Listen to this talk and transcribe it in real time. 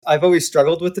I've always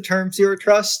struggled with the term zero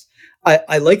trust.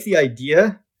 I like the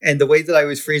idea. And the way that I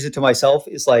always phrase it to myself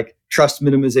is like trust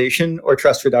minimization or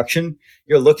trust reduction.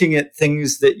 You're looking at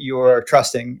things that you're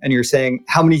trusting and you're saying,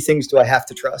 how many things do I have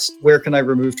to trust? Where can I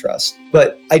remove trust?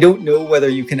 But I don't know whether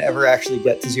you can ever actually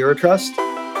get to zero trust.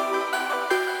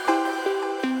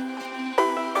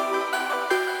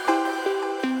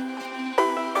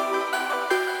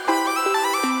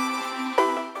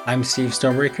 I'm Steve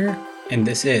Stormbreaker, and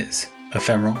this is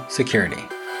Ephemeral Security.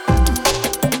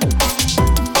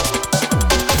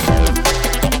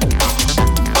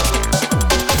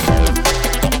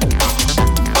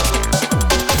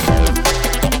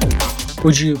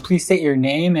 Would you please state your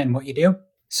name and what you do?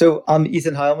 So I'm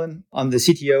Ethan Heilman. I'm the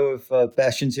CTO of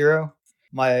BastionZero.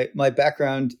 My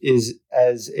background is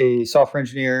as a software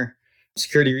engineer,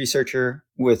 security researcher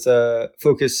with a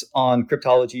focus on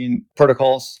cryptology and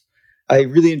protocols. I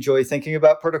really enjoy thinking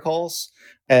about protocols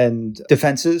and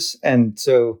defenses. And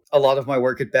so a lot of my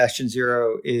work at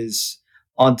BastionZero is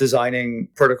on designing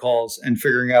protocols and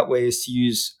figuring out ways to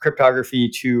use cryptography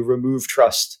to remove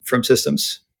trust from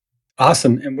systems.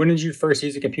 Awesome. And when did you first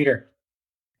use a computer?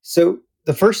 So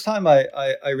the first time I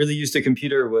really used a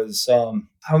computer was, I don't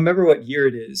remember what year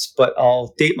it is, but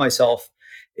I'll date myself.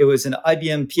 It was an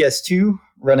IBM PS2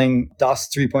 running DOS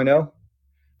 3.0.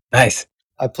 Nice.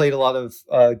 I played a lot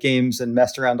of games and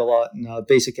messed around a lot in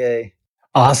Basic A.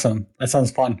 Awesome. That sounds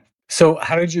fun. So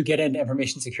how did you get into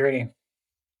information security?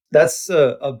 That's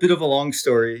a bit of a long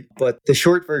story, but the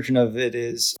short version of it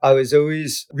is I was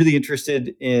always really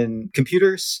interested in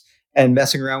computers and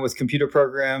messing around with computer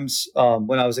programs.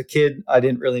 When I was a kid, I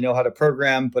didn't really know how to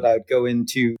program, but I'd go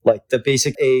into like the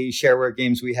Basic A shareware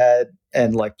games we had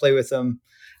and like play with them.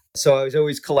 So I was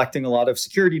always collecting a lot of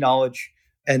security knowledge.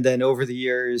 And then over the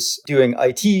years, doing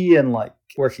IT and like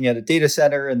working at a data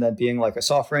center and then being like a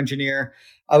software engineer,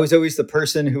 I was always the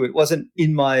person who it wasn't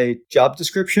in my job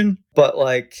description, but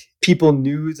like people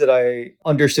knew that I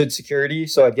understood security.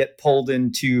 So I'd get pulled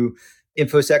into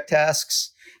InfoSec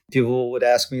tasks. People would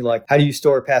ask me like, how do you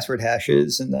store password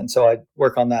hashes? And then so I'd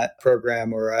work on that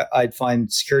program or I'd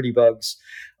find security bugs.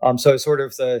 So I was sort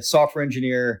of the software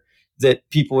engineer that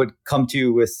people would come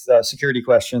to with security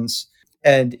questions.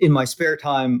 And in my spare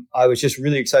time, I was just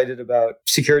really excited about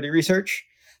security research.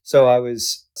 So I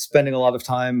was spending a lot of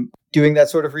time doing that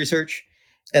sort of research.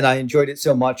 And I enjoyed it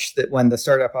so much that when the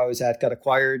startup I was at got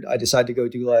acquired, I decided to go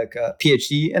do like a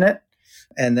PhD in it.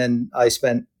 And then I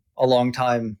spent a long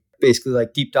time basically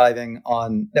like deep diving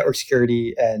on network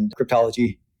security and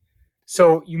cryptology.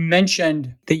 So you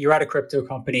mentioned that you're at a crypto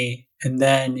company and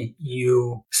then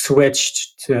you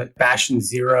switched to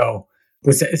BastionZero.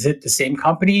 Is it the same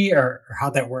company or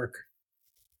how'd that work?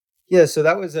 Yeah, so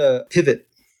that was a pivot.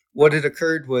 What had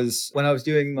occurred was when I was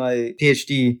doing my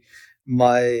PhD,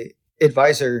 my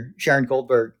advisor, Sharon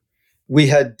Goldberg, we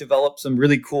had developed some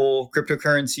really cool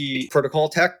cryptocurrency protocol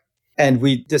tech, and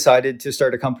we decided to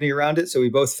start a company around it. So we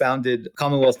both founded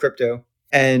Commonwealth Crypto,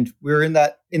 and we were in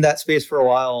that space for a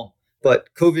while,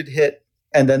 but COVID hit,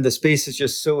 and then the space is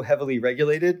just so heavily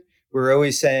regulated. We're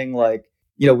always saying like,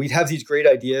 we'd have these great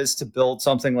ideas to build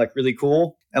something like really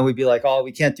cool. And we'd be like, oh,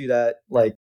 we can't do that.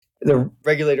 Like the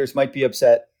regulators might be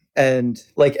upset. And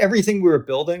like everything we were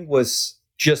building was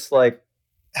just like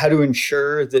how to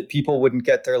ensure that people wouldn't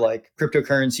get their like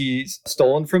cryptocurrencies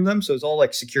stolen from them. So it's all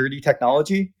like security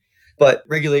technology, but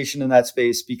regulation in that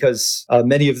space, because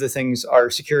many of the things are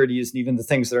securities and even the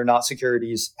things that are not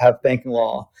securities have banking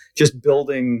law. Just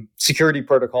building security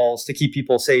protocols to keep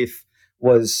people safe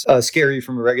was scary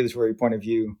from a regulatory point of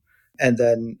view. And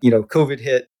then, COVID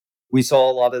hit. We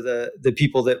saw a lot of the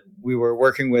people that we were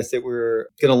working with that we were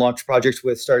going to launch projects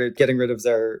with started getting rid of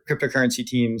their cryptocurrency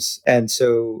teams. And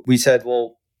so we said,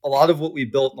 well, a lot of what we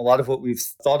built and a lot of what we've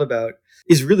thought about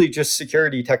is really just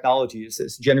security technologies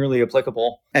that's generally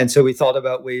applicable. And so we thought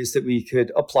about ways that we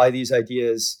could apply these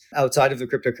ideas outside of the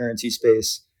cryptocurrency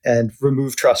space and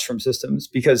remove trust from systems.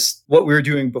 Because what we were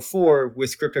doing before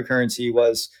with cryptocurrency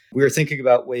was we were thinking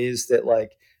about ways that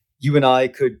like you and I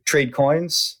could trade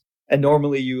coins. And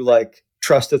normally you like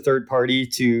trust a third party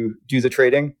to do the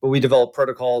trading. But we developed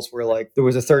protocols where like there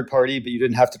was a third party, but you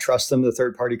didn't have to trust them. The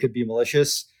third party could be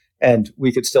malicious and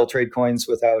we could still trade coins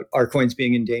without our coins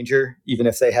being in danger, even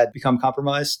if they had become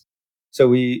compromised. So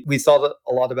we thought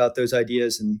a lot about those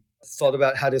ideas and thought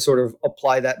about how to sort of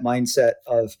apply that mindset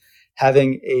of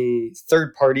having a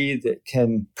third party that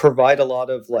can provide a lot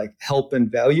of like help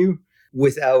and value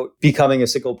without becoming a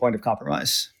single point of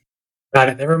compromise. Got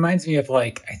it. That reminds me of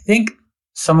like, I think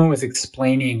someone was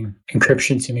explaining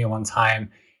encryption to me one time.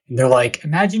 And they're like,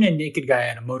 imagine a naked guy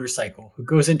on a motorcycle who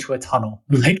goes into a tunnel.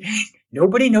 Like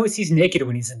nobody knows he's naked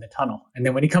when he's in the tunnel. And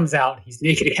then when he comes out, he's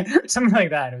naked again, something like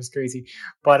that. It was crazy.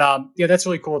 But that's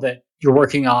really cool that you're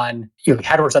working on,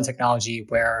 had works on technology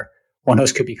where one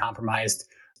host could be compromised.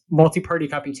 Multi-party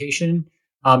computation,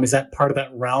 is that part of that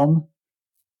realm?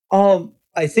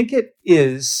 I think it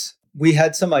is. We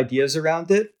had some ideas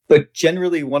around it, but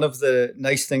generally one of the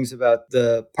nice things about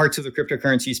the parts of the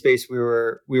cryptocurrency space we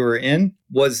were in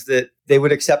was that they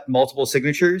would accept multiple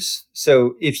signatures.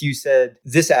 So if you said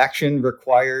this action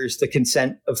requires the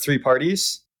consent of three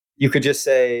parties, you could just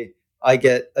say, I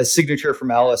get a signature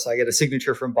from Alice, I get a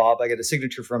signature from Bob, I get a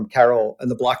signature from Carol,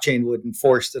 and the blockchain would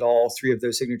enforce that all three of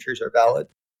those signatures are valid.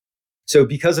 So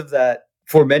because of that,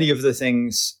 for many of the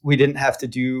things, we didn't have to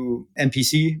do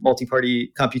MPC, multi-party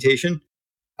computation.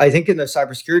 I think in the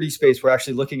cybersecurity space, we're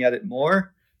actually looking at it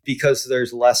more because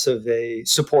there's less of a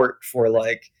support for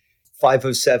like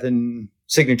 507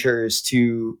 signatures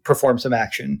to perform some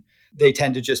action. They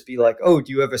tend to just be like, oh,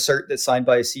 do you have a cert that's signed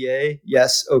by a CA?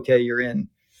 Yes. Okay, you're in.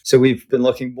 So we've been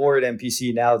looking more at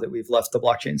MPC now that we've left the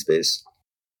blockchain space.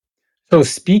 So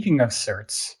speaking of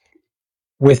certs,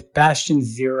 with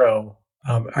BastionZero,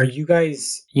 are you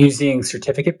guys using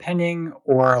certificate penning,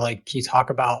 or like, can you talk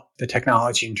about the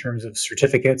technology in terms of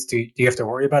certificates? Do you have to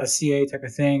worry about a CA type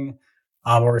of thing,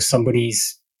 or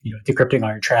somebody's decrypting all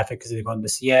your traffic because they go into the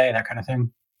CA, that kind of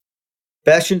thing?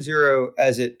 BastionZero,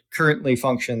 as it currently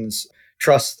functions,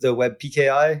 trusts the web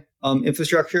PKI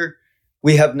infrastructure.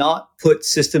 We have not put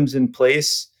systems in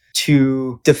place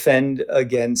to defend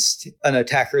against an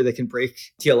attacker that can break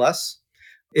TLS.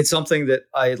 It's something that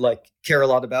I care a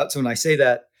lot about. So when I say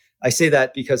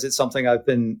that because it's something I've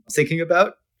been thinking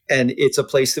about, and it's a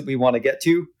place that we want to get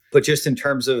to. But just in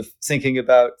terms of thinking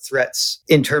about threats,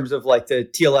 in terms of like the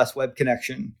TLS web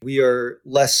connection, we are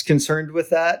less concerned with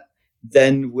that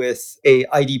than with a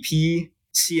IDP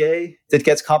CA that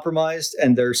gets compromised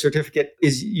and their certificate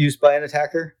is used by an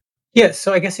attacker. Yeah,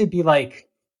 so I guess it'd be like,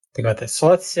 think about this. So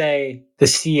let's say the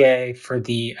CA for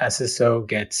the SSO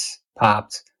gets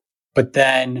popped, but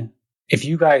then if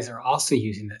you guys are also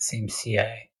using that same CA,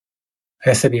 I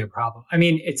guess that'd be a problem. I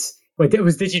mean, it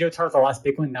was DigiNotar the last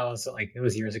big one? That was it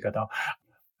was years ago though.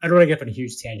 I don't want to get on a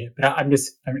huge tangent, but I'm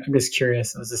just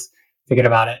curious. I was just thinking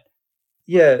about it.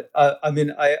 Yeah,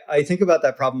 I think about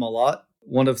that problem a lot.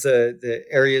 One of the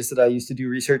areas that I used to do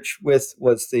research with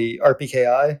was the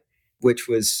RPKI, which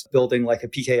was building like a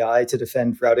PKI to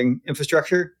defend routing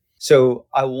infrastructure. So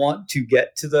I want to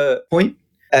get to the point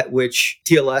at which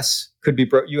TLS could be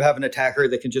broke. You have an attacker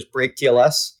that can just break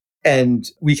TLS, and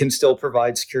we can still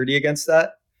provide security against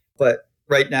that. But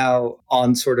right now,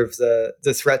 on sort of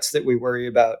the threats that we worry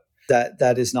about,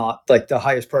 that is not like the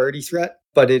highest priority threat,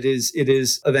 but it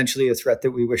is eventually a threat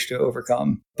that we wish to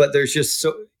overcome. But there's just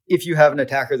if you have an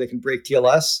attacker that can break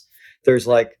TLS, there's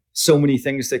like so many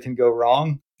things that can go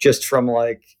wrong just from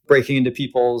like breaking into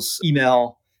people's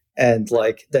email and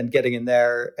like then getting in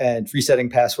there and resetting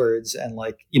passwords, and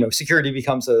security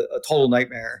becomes a total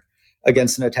nightmare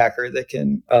against an attacker that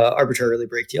can arbitrarily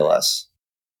break TLS.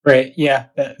 Right. Yeah,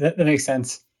 that makes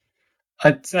sense.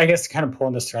 So I guess kind of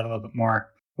pulling this thread a little bit more,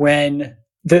 when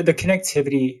the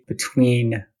connectivity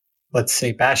between, let's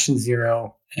say,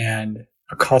 BastionZero and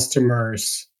a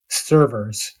customer's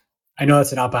servers, I know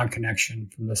it's an outbound connection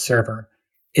from the server.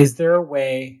 Is there a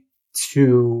way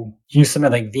to use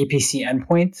something like VPC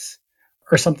endpoints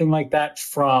or something like that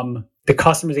from the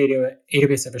customer's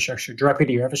AWS infrastructure directly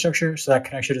to your infrastructure, so that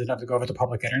connection doesn't have to go over the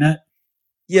public internet?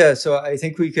 Yeah, so I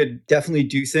think we could definitely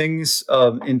do things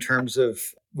in terms of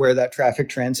where that traffic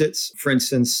transits. For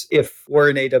instance, if we're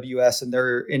in AWS and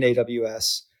they're in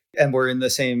AWS and we're in the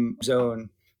same zone,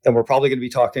 then we're probably going to be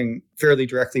talking fairly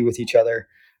directly with each other.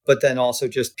 But then also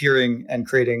just peering and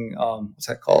creating, what's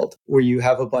that called? Where you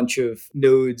have a bunch of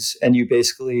nodes and you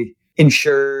basically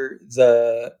ensure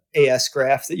the AS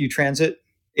graph that you transit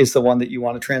is the one that you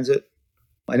want to transit.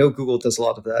 I know Google does a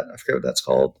lot of that. I forget what that's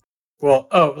called. Well,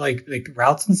 like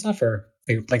routes and stuff, or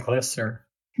like lists, or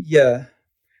yeah.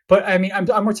 But I mean, I'm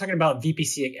more talking about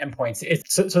VPC endpoints.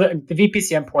 So the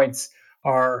VPC endpoints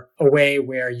are a way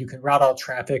where you can route all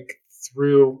traffic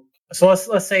through. So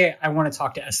let's say I want to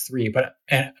talk to S3, but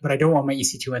I don't want my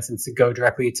EC2 instance to go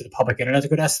directly to the public internet to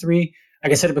go to S3. I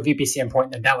can set up a VPC endpoint,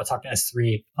 and then that would talk to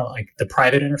S3 on like the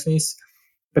private interface.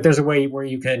 But there's a way where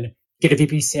you can get a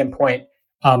VPC endpoint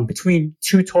between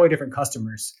two totally different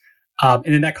customers. And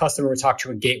then that customer would talk to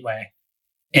a gateway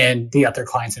and the other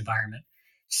client's environment.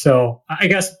 So I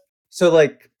guess. So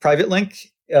like private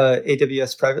link,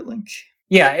 AWS private link.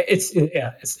 Yeah, it's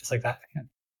like that.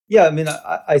 Yeah, I mean,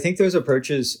 I think those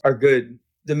approaches are good.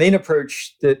 The main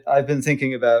approach that I've been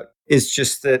thinking about is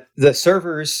just that the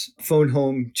servers phone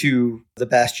home to the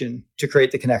Bastion to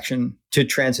create the connection to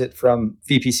transit from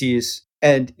VPCs.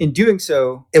 And in doing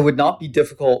so, it would not be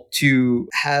difficult to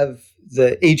have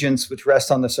the agents which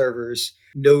rest on the servers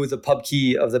know the pub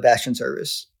key of the Bastion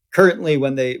service. Currently,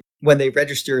 when they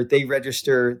register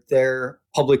their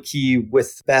public key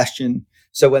with Bastion.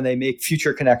 So when they make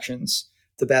future connections,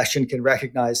 the Bastion can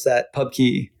recognize that pub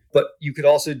key. But you could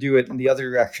also do it in the other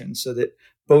direction so that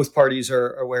both parties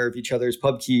are aware of each other's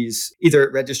pub keys, either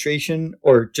at registration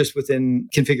or just within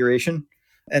configuration.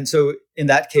 And so in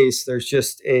that case, there's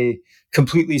just a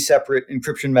completely separate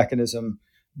encryption mechanism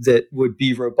that would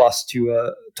be robust to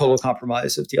a total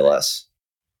compromise of TLS.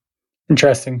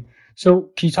 Interesting. So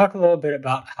can you talk a little bit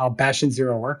about how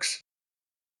BastionZero works?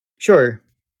 Sure.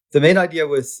 The main idea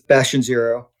with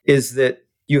BastionZero is that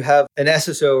you have an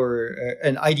SSO or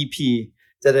an IDP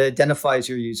that identifies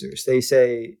your users. They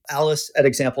say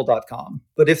alice@example.com.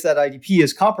 But if that IDP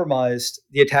is compromised,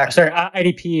 the attacker... Sorry,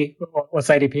 IDP, what's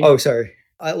IDP? Oh, sorry.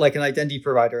 Like an identity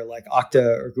provider like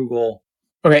Okta or Google.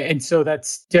 Okay, and so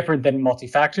that's different than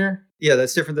multi-factor? Yeah,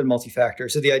 that's different than multi-factor.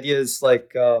 So the idea is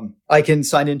like I can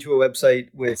sign into a website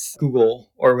with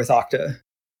Google or with Okta.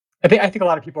 I think a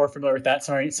lot of people are familiar with that.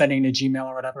 Sorry, sending to Gmail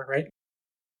or whatever, right?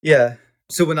 Yeah.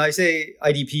 So when I say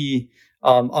IDP,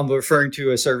 I'm referring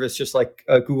to a service just like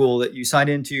Google that you sign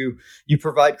into. You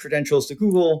provide credentials to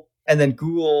Google, and then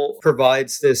Google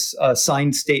provides this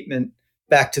signed statement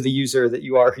back to the user that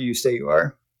you are who you say you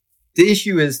are. The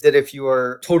issue is that if you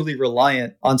are totally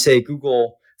reliant on, say,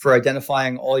 Google for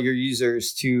identifying all your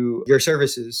users to your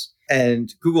services,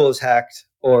 and Google is hacked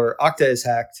or Okta is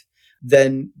hacked,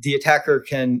 then the attacker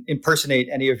can impersonate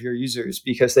any of your users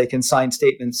because they can sign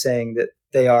statements saying that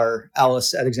they are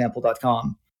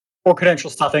alice@example.com. Or credential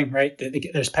stuffing, right? They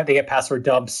get password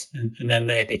dumps, and then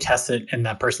they test it, and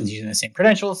that person's using the same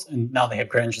credentials, and now they have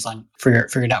credentials on for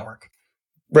your network.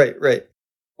 Right.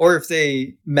 Or if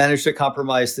they manage to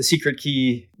compromise the secret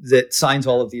key that signs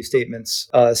all of these statements,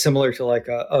 similar to like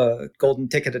a golden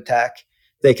ticket attack,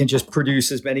 they can just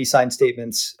produce as many signed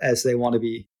statements as they want to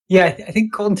be. Yeah, I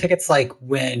think golden tickets like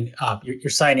when you're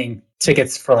signing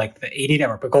tickets for like the 80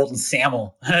 network, but golden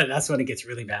SAML, that's when it gets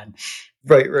really bad.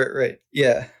 Right.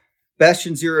 Yeah.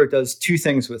 BastionZero does two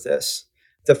things with this.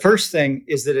 The first thing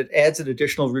is that it adds an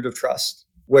additional root of trust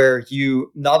where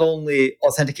you not only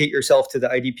authenticate yourself to the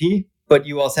IDP, but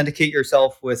you authenticate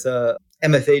yourself with a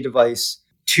MFA device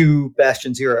to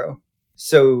BastionZero.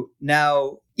 So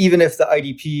now, even if the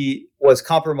IDP was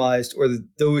compromised or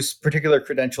those particular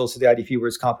credentials to the IDP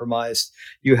was compromised,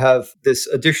 you have this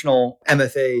additional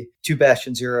MFA to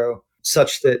BastionZero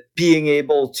such that being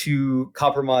able to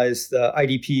compromise the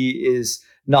IDP is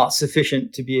not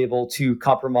sufficient to be able to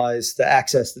compromise the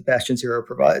access that BastionZero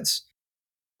provides.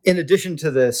 In addition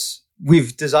to this,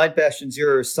 we've designed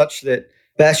BastionZero such that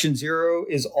BastionZero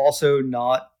is also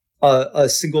not a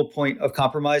single point of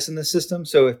compromise in the system.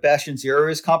 So if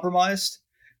BastionZero is compromised,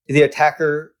 the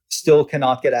attacker still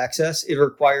cannot get access. It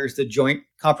requires the joint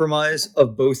compromise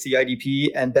of both the IDP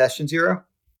and BastionZero.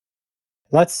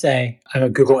 Let's say I'm a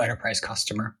Google Enterprise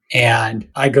customer and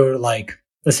I go to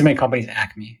let's say my company's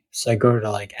Acme. So I go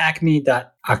to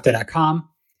acme.okta.com.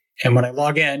 And when I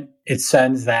log in, it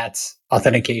sends that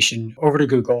authentication over to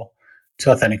Google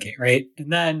to authenticate, right?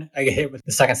 And then I get hit with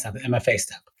the second step, the MFA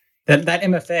step. That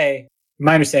MFA,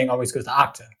 my understanding, always goes to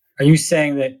Okta. Are you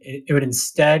saying that it would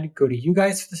instead go to you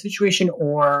guys for the situation,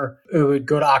 or it would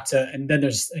go to Okta and then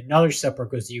there's another step where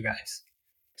it goes to you guys?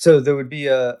 So there would be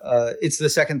it's the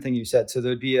second thing you said. So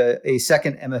there would be a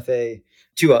second MFA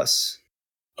to us.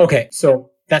 Okay,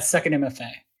 so that second MFA,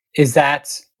 is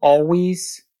that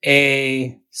always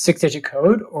a 6-digit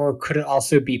code, or could it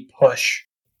also be push?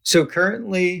 So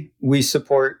currently we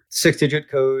support 6-digit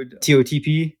code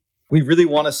TOTP. We really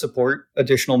want to support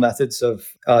additional methods of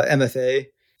MFA,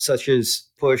 such as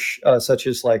push, such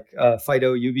as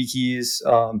FIDO YubiKeys,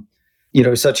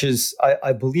 such as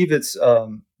I believe it's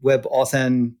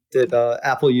WebAuthn that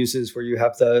Apple uses, where you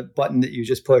have the button that you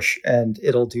just push and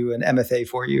it'll do an MFA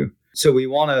for you. So we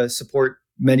want to support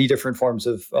many different forms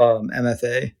of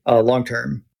MFA long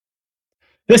term.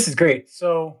 This is great.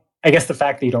 So I guess the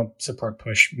fact that you don't support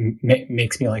push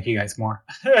makes me like you guys more.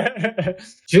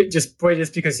 just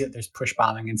because there's push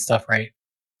bombing and stuff, right?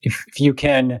 If you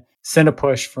can send a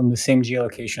push from the same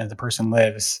geolocation as the person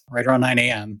lives right around 9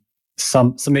 a.m.,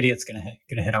 some idiot's gonna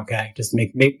hit okay. Just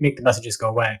make the messages go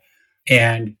away.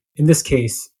 And in this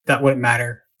case, that wouldn't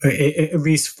matter, at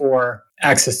least for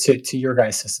access to your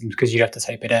guys' systems, because you'd have to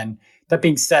type it in. That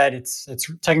being said, it's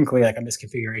technically like a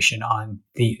misconfiguration on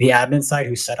the admin side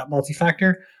who set up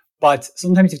multi-factor, but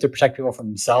sometimes you have to protect people from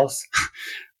themselves.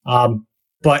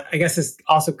 But I guess this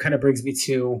also kind of brings me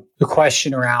to the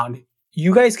question around,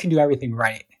 you guys can do everything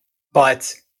right.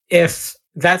 But if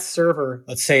that server,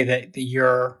 let's say that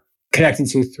you're connecting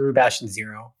to through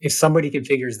BastionZero, if somebody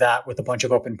configures that with a bunch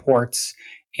of open ports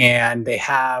and they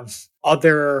have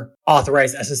other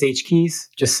authorized SSH keys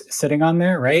just sitting on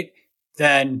there, right?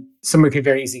 Then someone could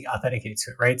very easily authenticate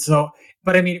to it, right? So,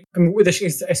 but I mean with this,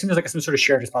 I assume there's like some sort of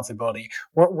shared responsibility.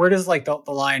 Where does like the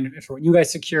line for you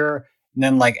guys secure, and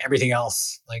then like everything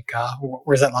else, like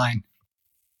where's that line?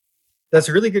 That's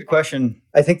a really good question.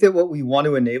 I think that what we want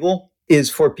to enable is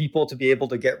for people to be able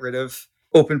to get rid of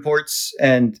open ports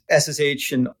and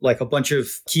SSH and like a bunch of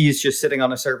keys just sitting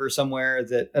on a server somewhere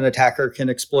that an attacker can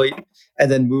exploit and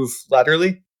then move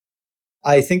laterally.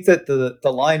 I think that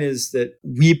the line is that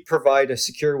we provide a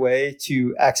secure way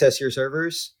to access your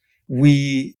servers.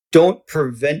 We don't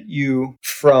prevent you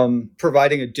from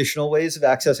providing additional ways of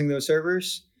accessing those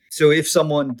servers. So if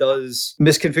someone does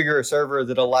misconfigure a server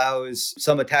that allows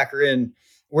some attacker in,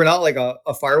 we're not like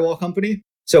a firewall company.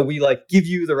 So we like give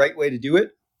you the right way to do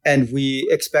it. And we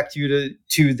expect you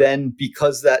to then,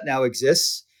 because that now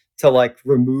exists, to like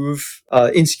remove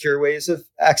insecure ways of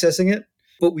accessing it.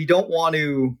 But we don't want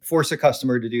to force a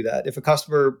customer to do that. If a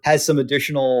customer has some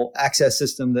additional access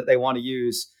system that they want to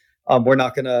use, we're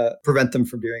not going to prevent them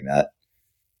from doing that.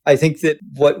 I think that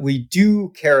what we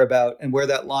do care about and where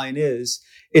that line is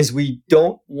we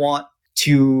don't want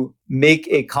to make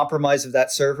a compromise of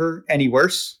that server any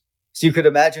worse. So you could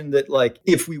imagine that like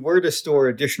if we were to store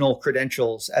additional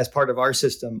credentials as part of our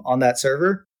system on that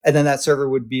server, and then that server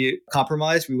would be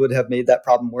compromised, we would have made that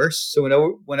problem worse.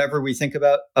 So whenever we think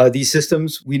about these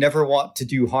systems, we never want to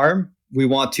do harm. We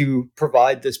want to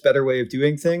provide this better way of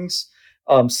doing things,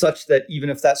 such that even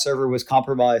if that server was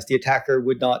compromised, the attacker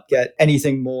would not get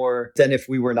anything more than if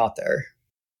we were not there.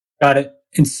 Got it.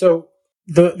 And so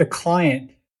the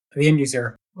client, the end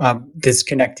user, that's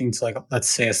connecting to like, let's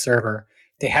say a server,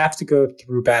 they have to go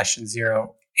through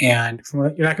BastionZero. And from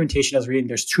what your documentation I was reading,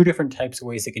 there's two different types of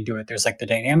ways they can do it. There's like the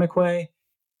dynamic way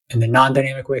and the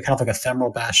non-dynamic way, kind of like ephemeral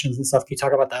bastions and stuff. Can you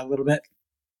talk about that a little bit?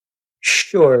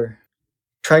 Sure.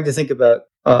 Trying to think about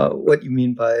what you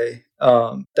mean by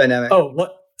dynamic. Oh,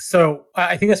 what? So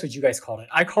I think that's what you guys called it.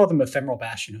 I call them ephemeral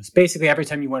bastions. Basically, every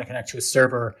time you want to connect to a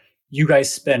server, you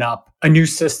guys spin up a new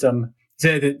system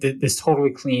that's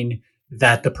totally clean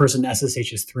that the person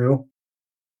SSHs through.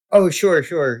 Oh,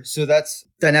 sure. So that's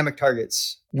dynamic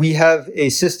targets. We have a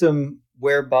system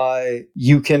whereby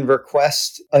you can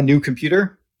request a new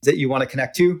computer that you want to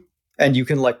connect to, and you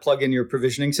can like plug in your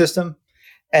provisioning system.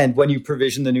 And when you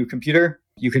provision the new computer,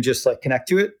 you can just like connect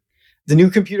to it. The new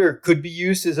computer could be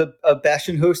used as a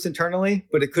Bastion host internally,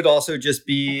 but it could also just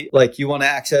be like you want to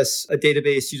access a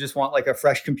database. You just want like a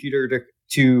fresh computer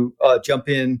to jump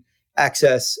in,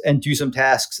 access, and do some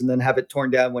tasks, and then have it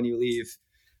torn down when you leave.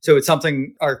 So it's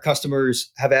something our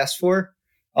customers have asked for.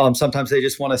 Sometimes they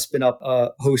just want to spin up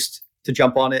a host to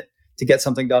jump on it to get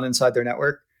something done inside their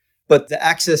network. But the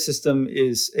access system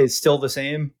is still the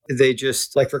same. They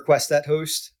just like request that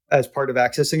host as part of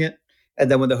accessing it.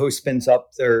 And then when the host spins up,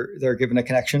 they're given a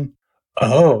connection.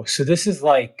 Oh, so this is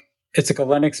like, it's like a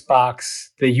Linux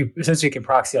box that you essentially can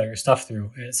proxy all your stuff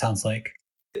through, it sounds like.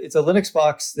 It's a Linux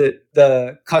box that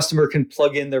the customer can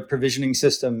plug in their provisioning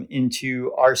system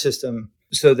into our system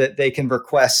so that they can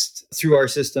request through our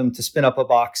system to spin up a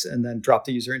box and then drop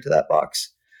the user into that box.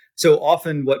 So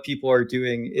often what people are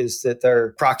doing is that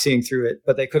they're proxying through it,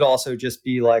 but they could also just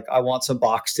be like, I want some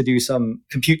box to do some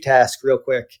compute task real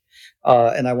quick,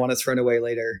 and I want it thrown away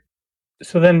later.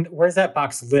 So then where does that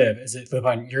box live? Is it live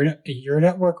on your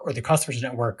network or the customer's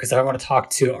network? Because if I want to talk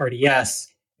to RDS,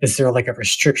 is there like a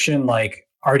restriction like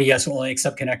RDS will only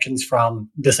accept connections from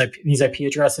these IP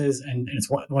addresses, and it's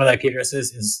one of the IP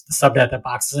addresses is the subnet that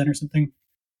box is in or something?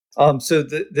 So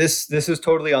this is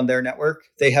totally on their network.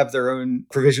 They have their own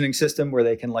provisioning system where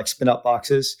they can like spin up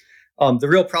boxes. The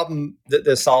real problem that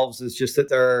this solves is just that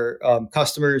there are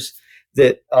customers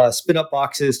that spin up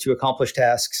boxes to accomplish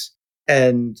tasks,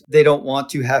 and they don't want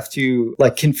to have to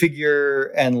like configure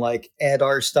and like add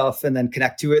our stuff and then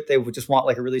connect to it. They would just want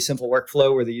like a really simple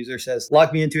workflow where the user says,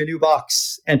 log me into a new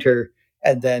box, enter,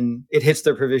 and then it hits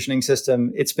their provisioning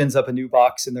system. It spins up a new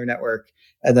box in their network,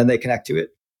 and then they connect to it.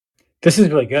 This is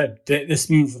really good. This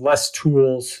means less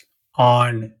tools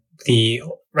on the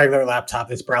regular laptop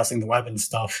that's browsing the web and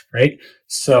stuff, right?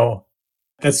 So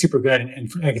that's super good.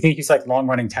 And I think it's like long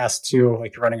running tasks too,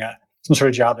 like you're running some sort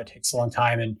of job that takes a long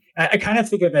time. And I kind of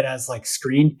think of it as like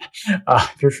screen.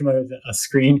 If you're familiar with a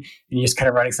screen and you're just kind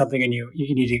of running something and you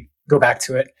need to go back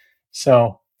to it.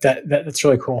 So that's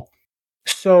really cool.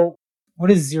 So what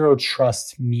does zero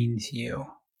trust mean to you?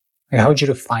 Like, how would you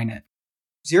define it?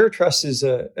 Zero trust is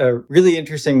a really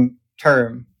interesting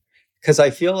term because I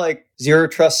feel like zero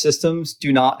trust systems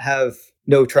do not have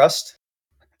no trust.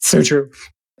 So true.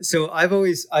 So I've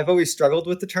always struggled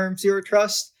with the term zero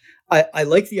trust. I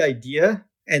like the idea,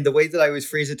 and the way that I always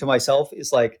phrase it to myself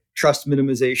is like trust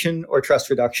minimization or trust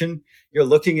reduction. You're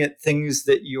looking at things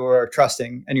that you're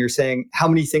trusting and you're saying, how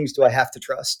many things do I have to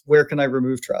trust? Where can I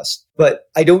remove trust? But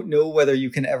I don't know whether you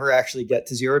can ever actually get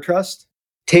to zero trust.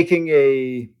 Taking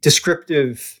a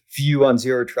descriptive view on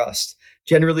zero trust,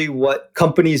 generally what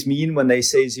companies mean when they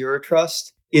say zero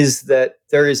trust is that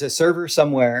there is a server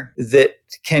somewhere that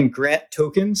can grant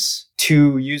tokens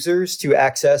to users to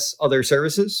access other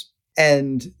services.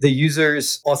 And the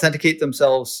users authenticate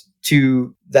themselves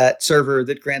to that server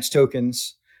that grants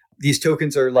tokens. These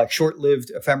tokens are like short lived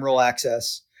ephemeral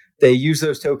access. They use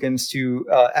those tokens to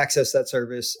access that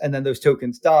service, and then those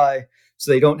tokens die.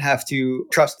 So they don't have to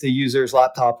trust the user's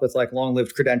laptop with like long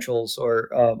lived credentials or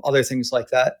other things like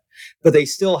that. But they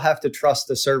still have to trust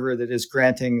the server that is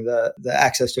granting the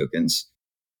access tokens.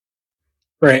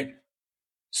 Right.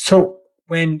 So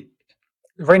when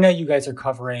right now you guys are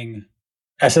covering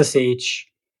SSH,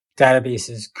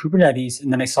 databases, Kubernetes,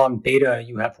 and then I saw in beta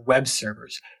you have web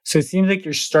servers. So it seems like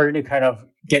you're starting to kind of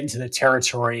get into the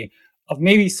territory of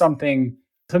maybe something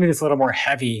that's a little more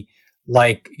heavy,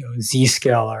 like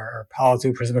Zscaler or Palo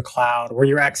Alto Prisma Cloud, where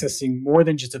you're accessing more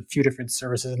than just a few different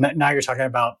services. And now you're talking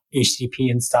about HTTP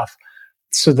and stuff.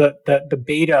 So the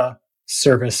beta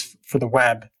service for the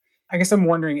web, I guess I'm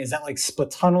wondering, is that like split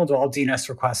tunnel? Do all DNS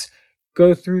requests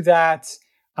go through that?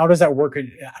 How does that work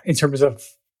in terms of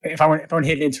if I want to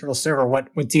hit an internal server,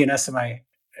 what DNS am I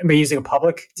using a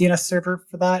public DNS server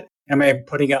for that? Am I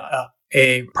putting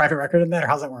a private record in that, or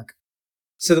how's that work?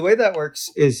 So the way that works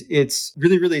is it's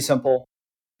really, really simple.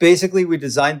 Basically, we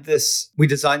designed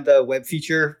the web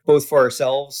feature both for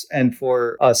ourselves and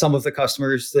for some of the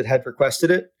customers that had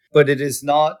requested it, but it is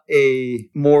not a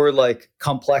more like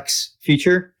complex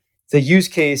feature. The use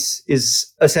case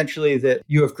is essentially that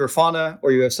you have Grafana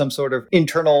or you have some sort of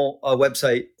internal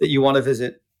website that you want to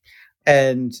visit,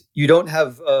 and you don't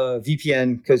have a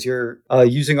VPN because you're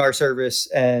using our service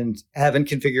and haven't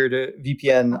configured a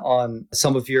VPN on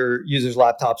some of your users'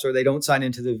 laptops, or they don't sign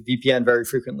into the VPN very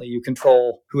frequently. You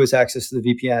control who has access to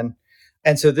the VPN.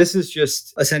 And so this is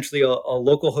just essentially a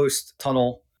local host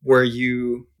tunnel where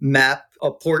you map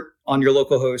a port on your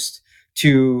local host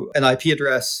to an IP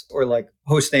address or like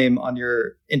host name on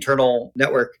your internal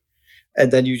network.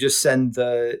 And then you just send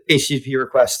the HTTP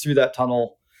request through that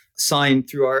tunnel, signed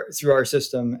through our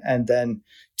system, and then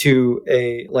to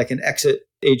an exit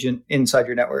agent inside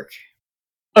your network.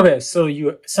 Okay, so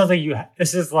sounds like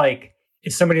this is like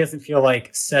if somebody doesn't feel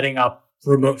like setting up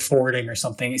remote forwarding or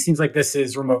something, it seems like this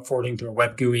is remote forwarding through a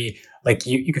web GUI. Like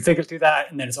you configure through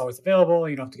that, and then it's always available.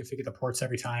 You don't have to configure the ports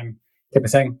every time, type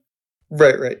of thing.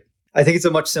 Right. I think it's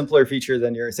a much simpler feature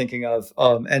than you're thinking of.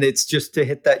 And it's just to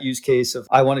hit that use case of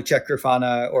I want to check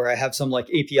Grafana, or I have some like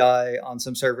API on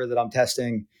some server that I'm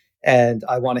testing and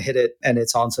I want to hit it and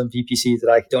it's on some VPC that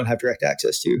I don't have direct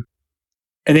access to.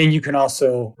 And then you can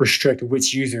also restrict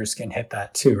which users can hit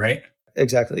that too, right?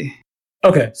 Exactly.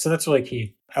 Okay, so that's really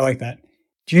key. I like that.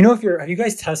 Do you know have you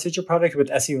guys tested your product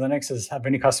with SE Linux? Have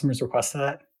any customers requested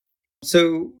that?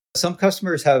 So some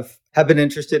customers have been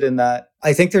interested in that.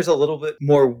 I think there's a little bit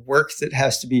more work that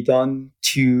has to be done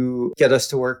to get us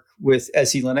to work with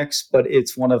SE Linux, but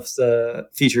it's one of the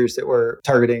features that we're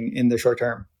targeting in the short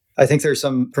term. I think there's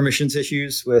some permissions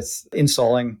issues with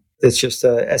installing. It's just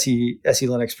a SE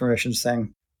Linux permissions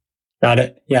thing. Got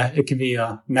it. Yeah, it can be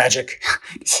magic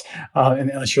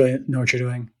unless you really know what you're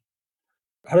doing.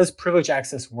 How does privilege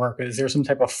access work? Is there some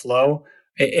type of flow?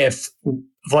 If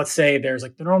let's say there's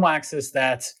like the normal access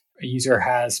that a user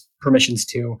has permissions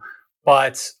to,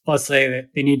 but let's say that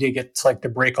they need to get to like the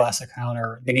break glass account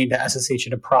or they need to SSH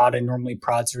into prod, and normally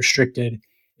prod's restricted.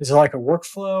 Is there like a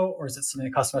workflow, or is it something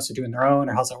the customer has to do on their own,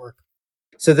 or how's that work?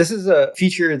 So this is a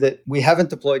feature that we haven't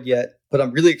deployed yet, but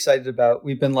I'm really excited about.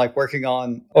 We've been like working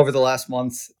on over the last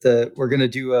month. We're going to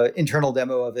do an internal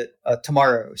demo of it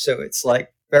tomorrow. So it's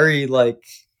like very like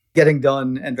getting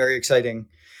done and very exciting.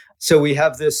 So we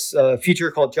have this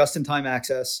feature called just-in-time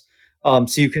access.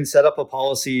 So you can set up a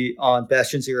policy on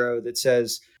BastionZero that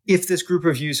says, if this group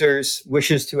of users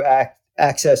wishes to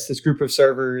access this group of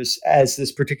servers as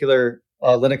this particular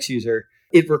Linux user,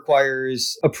 it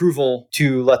requires approval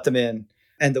to let them in.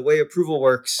 And the way approval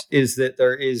works is that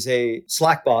there is a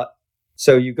Slack bot.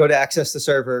 So you go to access the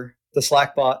server, the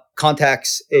Slack bot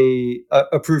contacts a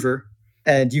approver,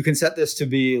 and you can set this to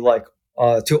be like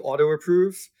to auto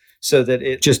approve so that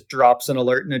it just drops an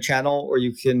alert in a channel, or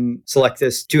you can select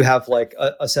this to have like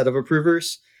a set of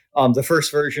approvers. The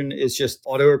first version is just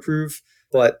auto approve,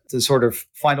 but the sort of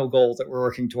final goal that we're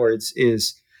working towards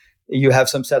is you have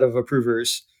some set of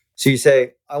approvers. So you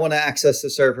say, I want to access the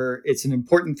server. It's an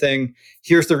important thing.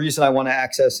 Here's the reason I want to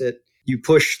access it. You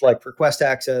push like request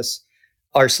access.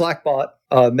 Our Slack bot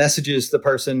messages the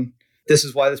person. This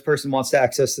is why this person wants to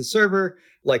access the server.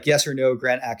 Like yes or no,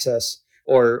 grant access,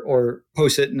 or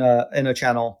post it in a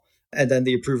channel, and then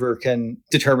the approver can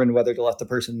determine whether to let the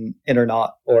person in or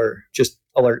not, or just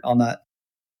alert on that.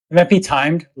 Can that be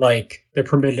timed? Like they're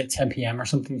permitted at 10 p.m. or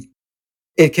something?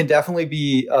 It can definitely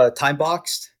be time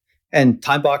boxed. And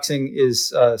time boxing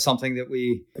is something that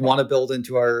we want to build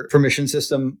into our permission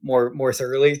system more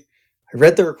thoroughly. I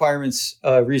read the requirements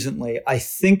recently. I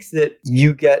think that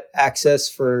you get access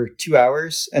for 2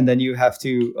 hours and then you have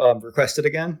to request it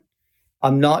again.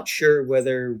 I'm not sure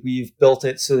whether we've built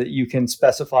it so that you can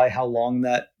specify how long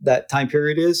that time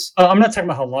period is. I'm not talking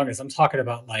about how long it is. I'm talking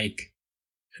about like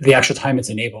the actual time it's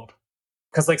enabled.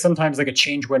 Because like sometimes like a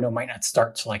change window might not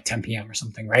start till like 10 p.m. or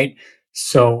something, right?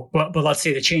 So, but let's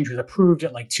say the change was approved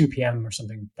at like 2 p.m. or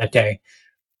something that day.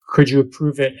 Could you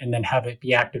approve it and then have it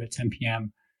be active at 10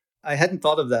 p.m.? I hadn't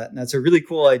thought of that, and that's a really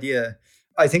cool idea.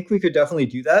 I think we could definitely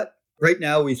do that. Right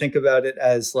now, we think about it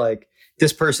as like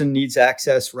this person needs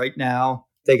access right now.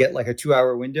 They get like a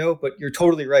 2-hour window, but you're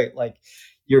totally right. Like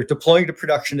you're deploying to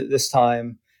production at this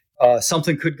time.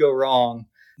 Something could go wrong.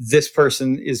 This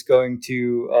person is going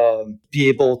to be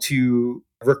able to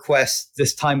request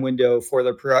this time window for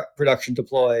the production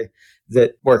deploy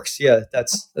that works. Yeah,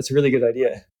 that's a really good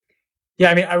idea. Yeah,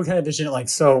 I mean, I would kind of envision it like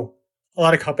so. A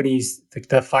lot of companies, like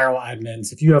the firewall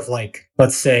admins, if you have like,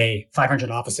 let's say 500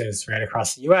 offices right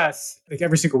across the US, like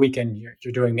every single weekend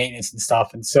you're doing maintenance and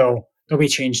stuff. And so there'll be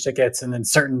change tickets and then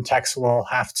certain techs will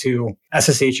have to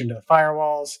SSH into the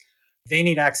firewalls. They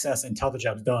need access until the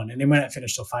job's done and they might not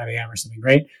finish till 5 a.m. or something,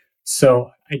 right?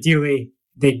 So ideally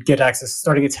they'd get access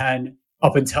starting at 10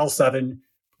 up until 7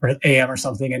 or a.m. or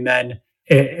something. And then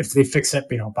if they fix it,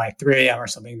 by 3 a.m. or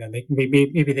something, then they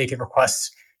maybe they can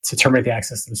request to terminate the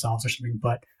access themselves or something.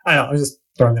 But I don't know, I was just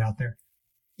throwing that out there.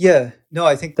 Yeah, no,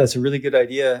 I think that's a really good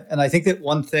idea. And I think that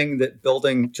one thing that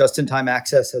building just-in-time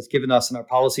access has given us in our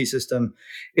policy system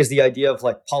is the idea of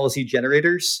like policy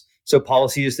generators. So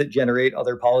policies that generate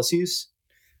other policies.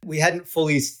 We hadn't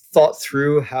fully thought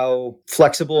through how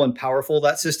flexible and powerful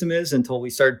that system is until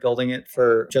we started building it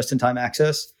for just-in-time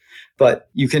access. But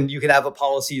you can have a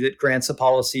policy that grants a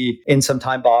policy in some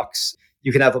time box.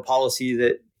 You can have a policy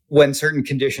that, when certain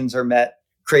conditions are met,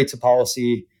 creates a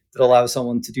policy that allows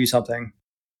someone to do something.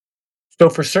 So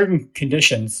for certain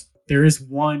conditions, there is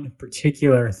one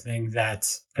particular thing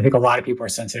that I think a lot of people are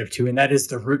sensitive to, and that is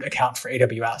the root account for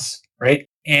AWS, right?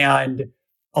 And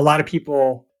a lot of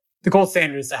people, the gold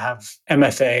standard is to have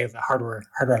MFA, the hardware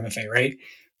MFA, right?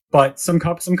 But some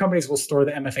companies will store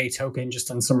the MFA token just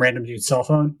on some random dude's cell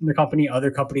phone in the company.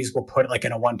 Other companies will put it like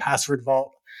in a 1Password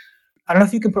vault. I don't know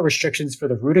if you can put restrictions for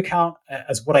the root account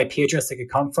as what IP address they could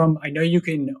come from. I know you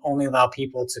can only allow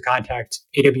people to contact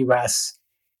AWS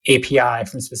API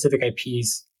from specific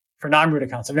IPs for non-root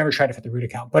accounts. I've never tried it for the root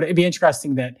account, but it'd be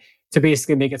interesting to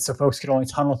basically make it so folks could only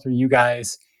tunnel through you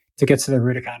guys to get to the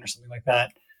root account or something like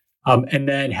that. And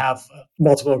then have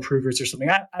multiple approvers or something.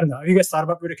 I don't know. Have you guys thought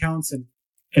about root accounts and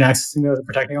accessing those and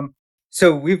protecting them?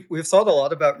 So we've thought a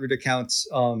lot about root accounts.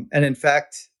 And in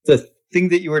fact, the thing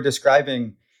that you were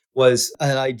describing was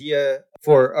an idea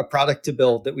for a product to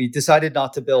build that we decided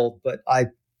not to build, but I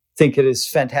think it is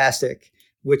fantastic,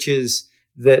 which is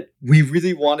that we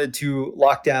really wanted to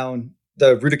lock down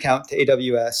the root account to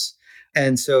AWS.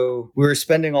 And so we were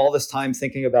spending all this time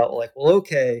thinking about like, well,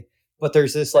 okay, but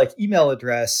there's this like email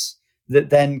address that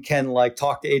then can like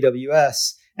talk to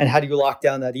AWS. And how do you lock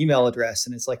down that email address?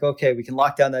 And it's like, okay, we can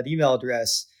lock down that email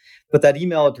address, but that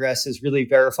email address is really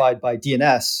verified by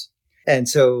DNS. And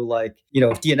so like,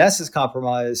 if DNS is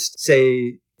compromised,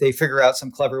 say they figure out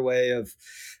some clever way of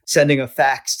sending a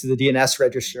fax to the DNS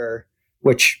registrar,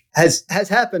 which has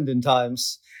happened in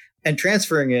times, and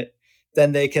transferring it,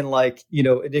 then they can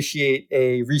initiate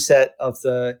a reset of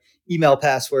the email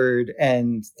password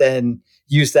and then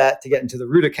use that to get into the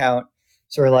root account.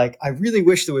 So we're like, I really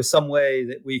wish there was some way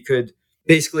that we could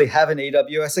basically have an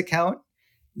AWS account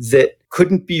that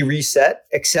couldn't be reset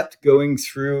except going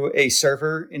through a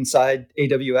server inside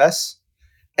AWS.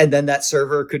 And then that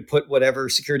server could put whatever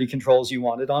security controls you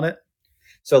wanted on it.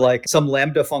 So like some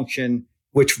Lambda function,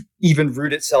 which even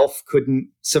root itself couldn't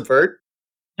subvert.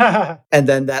 And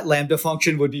then that Lambda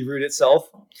function would be root itself.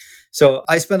 So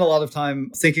I spent a lot of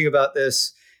time thinking about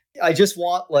this. I just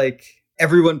want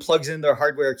everyone plugs in their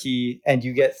hardware key and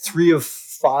you get 3 of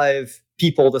 5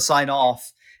 people to sign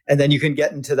off. And then you can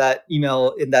get into that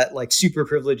email in that like super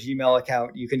privileged email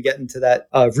account. You can get into that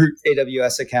root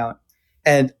AWS account.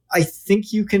 And I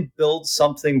think you can build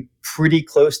something pretty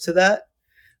close to that.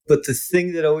 But the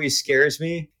thing that always scares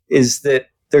me is that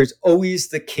there's always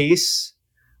the case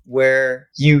where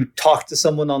you talk to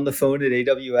someone on the phone at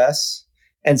AWS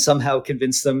and somehow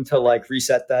convince them to like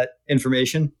reset that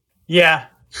information. Yeah.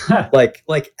 like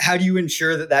how do you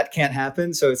ensure that that can't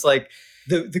happen? So it's like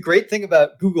the great thing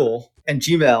about Google and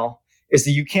Gmail is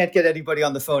that you can't get anybody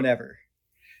on the phone ever.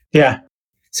 Yeah.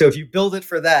 So if you build it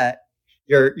for that,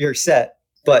 you're set.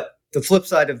 But the flip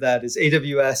side of that is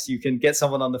AWS, you can get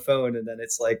someone on the phone and then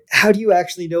it's like, how do you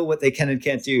actually know what they can and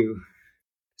can't do?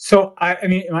 So I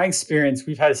mean, in my experience,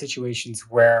 we've had situations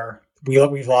where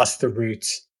we've lost the root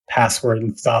password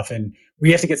and stuff, and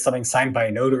we have to get something signed by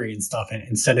a notary and stuff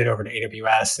and send it over to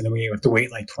AWS, and then we have to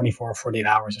wait like 24 or 48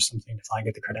 hours or something to finally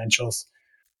get the credentials.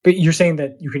 But you're saying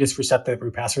that you can just reset the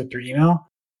root password through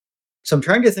email? So I'm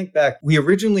trying to think back. We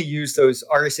originally used those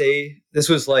RSA. This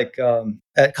was like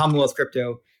at Commonwealth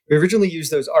Crypto. We originally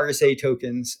used those RSA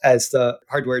tokens as the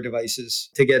hardware devices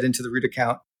to get into the root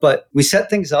account. But we set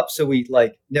things up so we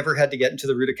like never had to get into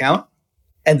the root account.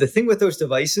 And the thing with those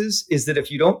devices is that if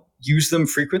you don't use them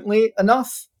frequently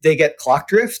enough, they get clock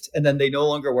drift and then they no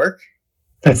longer work.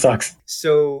 That sucks.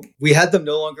 So we had them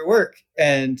no longer work.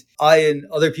 And I and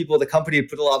other people at the company had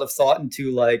put a lot of thought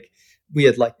into like, we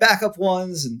had like backup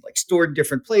ones and like stored in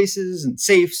different places and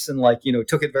safes and like,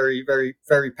 took it very, very,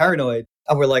 very paranoid.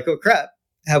 And we're like, oh crap,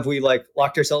 have we like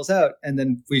locked ourselves out? And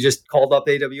then we just called up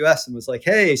AWS and was like,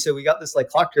 hey, so we got this like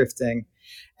clock drift thing.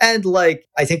 And like,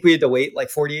 I think we had to wait like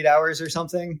 48 hours or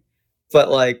something. But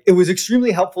like, it was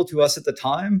extremely helpful to us at the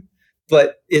time.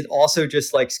 But it also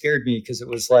just like scared me because it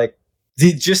was like,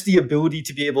 the ability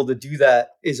to be able to do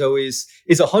that is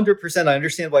 100%. I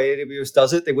understand why AWS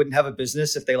does it. They wouldn't have a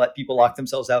business if they let people lock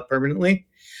themselves out permanently.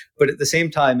 But at the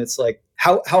same time, it's like,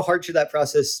 how hard should that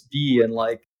process be? And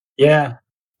like, yeah,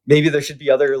 maybe there should be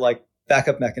other like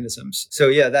backup mechanisms. So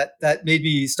yeah, that made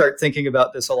me start thinking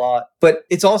about this a lot. But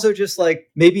it's also just like,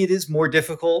 maybe it is more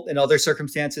difficult in other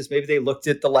circumstances. Maybe they looked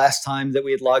at the last time that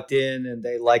we had logged in and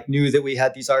they like knew that we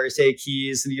had these RSA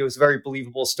keys and it was a very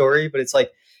believable story. But it's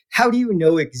like, how do you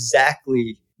know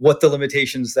exactly what the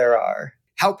limitations there are?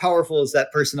 How powerful is that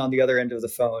person on the other end of the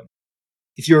phone?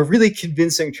 If you're a really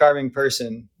convincing, charming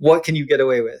person, what can you get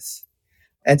away with?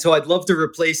 And so I'd love to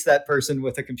replace that person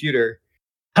with a computer.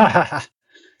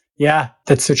 Yeah,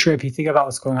 that's so true. If you think about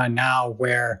what's going on now,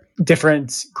 where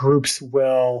different groups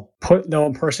they'll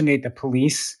impersonate the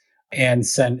police and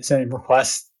send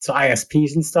requests to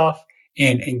ISPs and stuff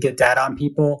and get data on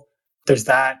people. There's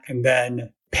that. And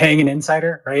then paying an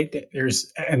insider, right?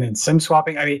 And then SIM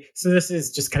swapping. I mean, so this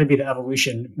is just going to be the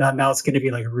evolution. Now it's going to be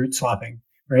like root swapping,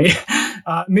 right?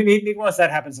 Maybe once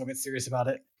that happens, we'll get serious about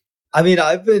it. I mean,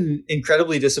 I've been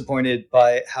incredibly disappointed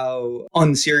by how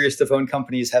unserious the phone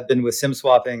companies have been with SIM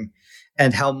swapping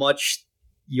and how much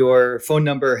your phone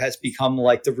number has become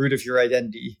like the root of your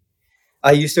identity.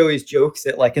 I used to always joke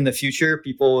that like in the future,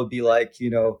 people would be like,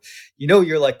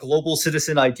 your like global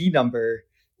citizen ID number.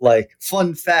 Like,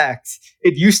 fun fact,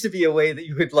 it used to be a way that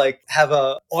you could like have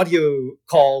a audio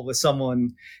call with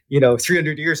someone,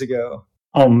 300 years ago.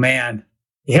 Oh man.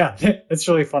 Yeah, it's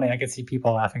really funny. I could see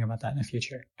people laughing about that in the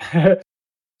future.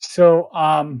 So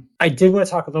I did want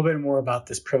to talk a little bit more about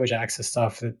this privileged access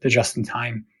stuff, the just in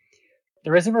time.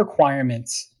 There is a requirement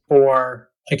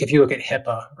for, like, if you look at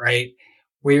HIPAA, right,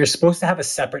 where you're supposed to have a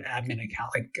separate admin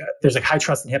account. Like there's like high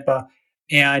trust in HIPAA,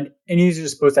 and any user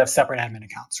is supposed to have separate admin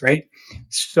accounts, right?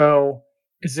 So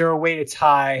is there a way to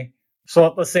tie?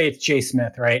 So let's say it's J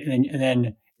Smith, right, and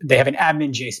then they have an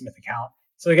admin J Smith account.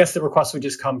 So I guess the request would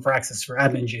just come for access for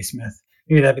admin J Smith.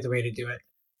 Maybe that'd be the way to do it.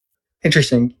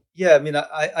 Interesting. Yeah, I mean,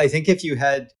 I think if you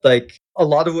had like a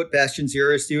lot of what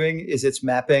BastionZero is doing is it's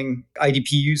mapping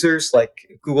IDP users like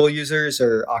Google users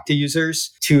or Okta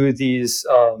users to these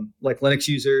like Linux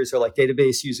users or like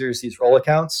database users, these role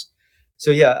accounts.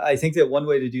 So yeah, I think that one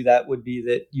way to do that would be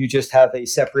that you just have a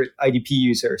separate IDP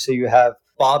user. So you have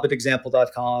Bob at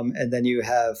example.com and then you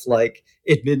have like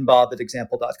admin Bob at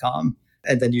example.com.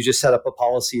 And then you just set up a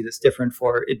policy that's different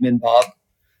for admin Bob.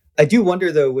 I do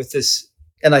wonder though with this,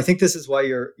 and I think this is why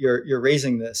you're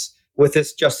raising this, with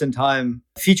this just-in-time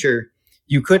feature,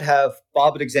 you could have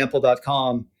Bob at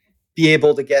example.com be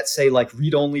able to get, say, like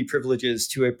read-only privileges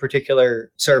to a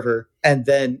particular server. And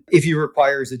then if he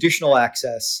requires additional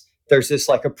access, there's this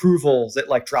like approval that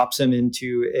like drops him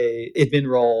into a admin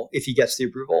role if he gets the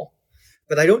approval.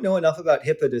 But I don't know enough about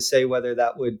HIPAA to say whether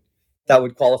that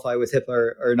would qualify with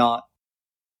HIPAA or not.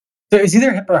 So it's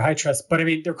either HIPAA or high trust, but I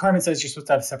mean, the requirement says you're supposed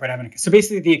to have a separate admin account. So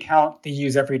basically, the account they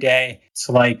use every day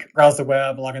to like browse the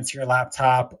web, log into your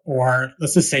laptop, or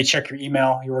let's just say check your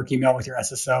email, your work email with your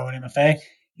SSO and MFA,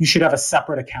 you should have a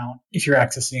separate account if you're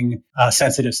accessing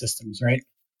sensitive systems, right?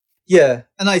 Yeah.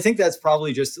 And I think that's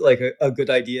probably just like a good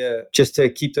idea just to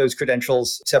keep those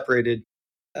credentials separated.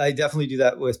 I definitely do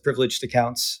that with privileged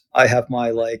accounts. I have my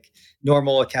like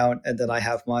normal account and then I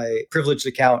have my privileged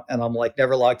account and I'm like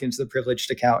never logged into the privileged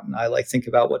account and I like think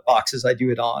about what boxes I do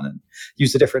it on and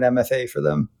use a different MFA for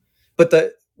them. But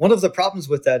the one of the problems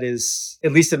with that is,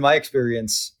 at least in my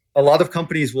experience, a lot of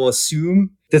companies will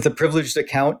assume that the privileged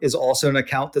account is also an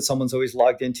account that someone's always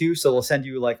logged into. So they'll send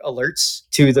you like alerts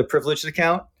to the privileged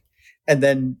account and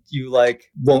then you like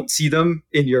won't see them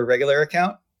in your regular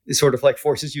account. It sort of like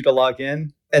forces you to log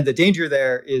in. And the danger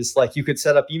there is like you could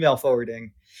set up email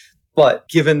forwarding, but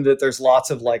given that there's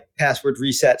lots of like password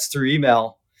resets through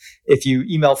email, if you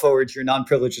email forward your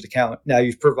non-privileged account, now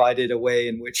you've provided a way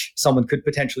in which someone could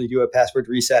potentially do a password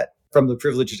reset from the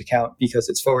privileged account because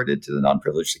it's forwarded to the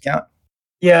non-privileged account.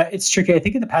 Yeah, it's tricky. I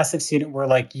think in the past I've seen it where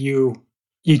like you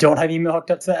don't have email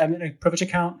hooked up to the admin privilege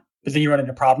account, but then you run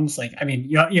into problems. Like, I mean,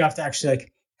 you have to actually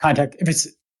like contact if it's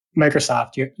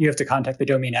Microsoft, you have to contact the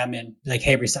domain admin, like,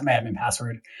 hey, reset my admin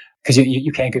password because you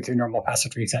can't get through normal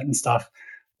password reset and stuff.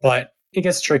 But it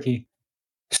gets tricky.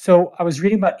 So I was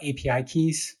reading about API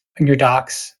keys in your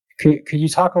docs. Could you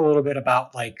talk a little bit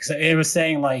about like, 'cause it was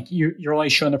saying like you're only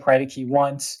showing the private key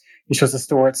once. You're supposed to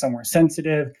store it somewhere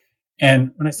sensitive.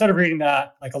 And when I started reading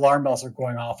that, like alarm bells are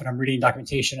going off, and I'm reading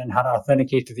documentation on how to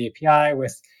authenticate to the API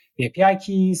with the API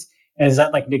keys. And does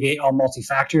that like negate all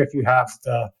multi-factor if you have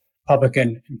the public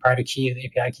and private key of the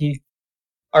API key?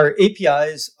 Our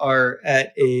APIs are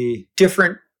at a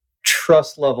different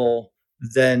trust level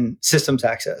than systems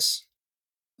access.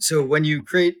 So when you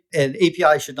create an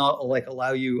API should not like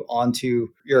allow you onto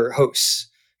your hosts.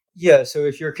 Yeah, so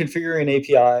if you're configuring an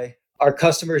API, our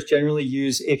customers generally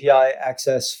use API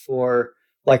access for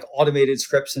like automated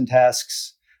scripts and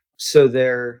tasks. So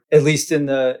they're, at least in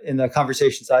the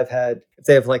conversations I've had, if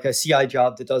they have like a CI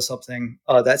job that does something,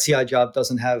 that CI job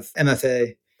doesn't have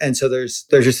MFA, and so there's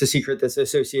just a secret that's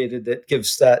associated that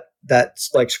gives that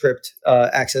like script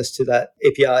access to that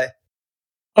API.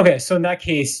 Okay, so in that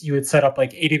case, you would set up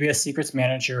like AWS Secrets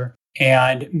Manager,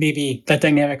 and maybe that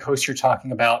dynamic host you're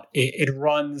talking about, it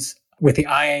runs with the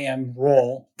IAM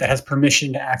role that has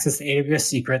permission to access the AWS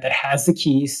secret that has the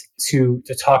keys to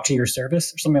talk to your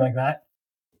service or something like that.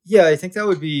 Yeah, I think that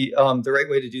would be the right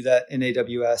way to do that in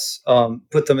AWS.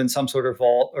 Put them in some sort of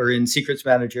vault or in Secrets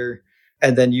Manager,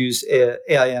 and then use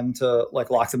AIM to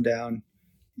like lock them down.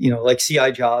 Like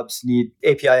CI jobs need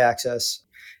API access,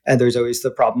 and there's always the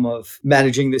problem of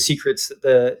managing the secrets that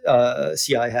the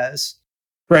CI has.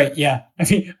 Right. Yeah. I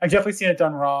mean, I've definitely seen it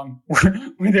done wrong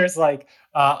where there's like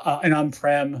an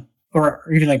on-prem or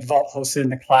even like Vault hosted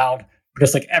in the cloud,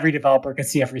 because like every developer can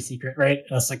see every secret, right?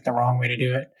 That's like the wrong way to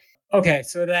do it. Okay.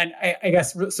 So then I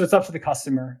guess, so it's up to the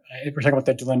customer. We're talking about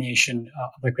the delineation of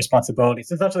like responsibilities.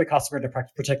 So it's up to the customer to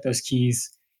protect those keys.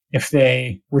 If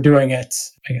they were doing it,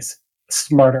 I guess,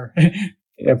 smarter,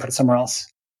 put it somewhere else.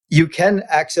 You can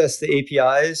access the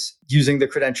APIs using the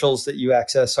credentials that you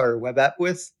access our web app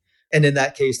with. And in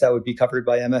that case, that would be covered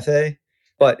by MFA.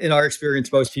 But in our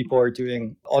experience, most people are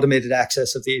doing automated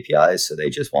access of the APIs. So they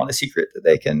just want a secret that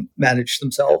they can manage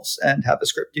themselves and have a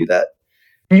script do that.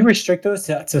 Can you restrict those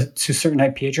to certain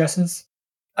IP addresses?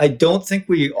 I don't think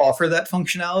we offer that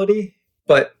functionality,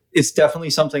 but it's definitely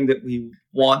something that we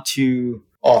want to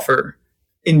offer.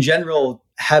 In general,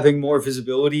 having more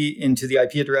visibility into the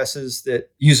IP addresses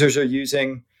that users are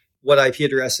using, what IP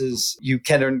addresses you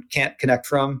can or can't connect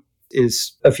from,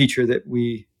 is a feature that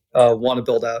we want to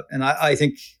build out. And I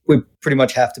think we pretty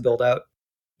much have to build out.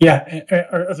 Yeah,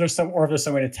 or if there's some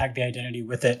way to tag the identity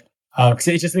with it, because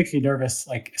it just makes me nervous.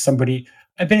 Like somebody,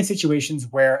 I've been in situations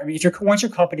where, I mean, once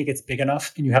your company gets big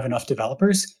enough and you have enough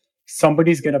developers,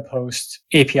 somebody's going to post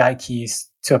API keys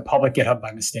to a public GitHub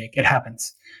by mistake. It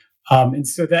happens, and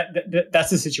so that's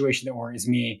the situation that worries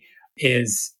me.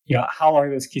 Is, how long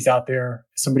are those keys out there?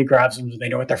 Somebody grabs them, do they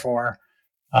know what they're for?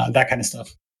 That kind of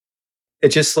stuff. It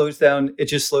just slows down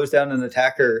an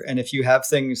attacker. And if you have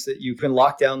things that you can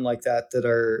lock down like that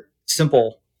are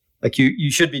simple, like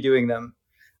you should be doing them.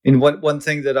 I mean, one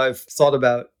thing that I've thought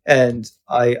about and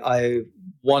I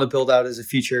want to build out as a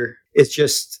feature is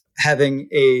just having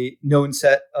a known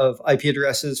set of IP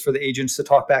addresses for the agents to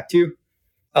talk back to,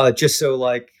 just so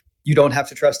like you don't have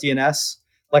to trust DNS.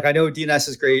 Like, I know DNS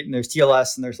is great and there's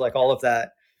TLS and there's like all of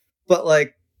that, but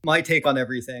like my take on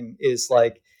everything is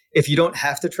like, if you don't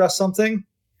have to trust something,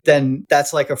 then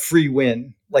that's like a free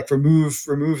win. Like remove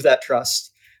that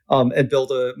trust, and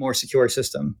build a more secure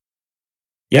system.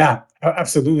 Yeah,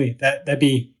 absolutely. That'd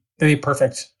be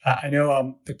perfect. I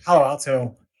know the Palo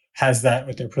Alto has that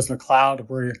with their Prisma Cloud,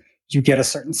 where you get a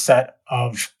certain set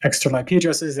of external IP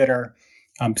addresses that are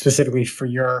specifically for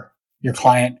your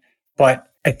client.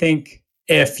 But I think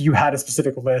if you had a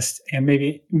specific list, and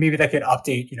maybe that could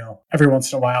update, every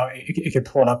once in a while, it could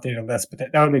pull an updated list. But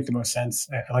that would make the most sense.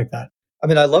 I like that. I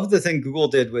mean, I love the thing Google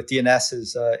did with DNS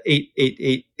is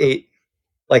 8888.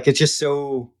 Like it's just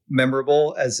so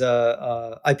memorable as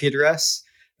a IP address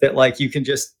that like you can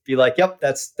just be like, yep,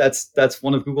 that's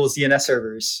one of Google's DNS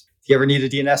servers. If you ever need a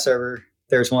DNS server,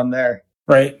 there's one there.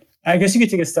 Right. I guess you could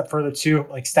take it a step further too,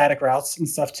 like static routes and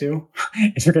stuff too.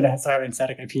 If you're going to start having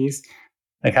static IPs,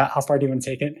 like how far do you want to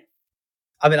take it?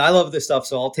 I mean, I love this stuff,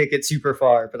 so I'll take it super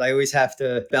far, but I always have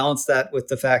to balance that with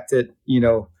the fact that,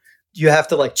 you have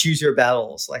to like choose your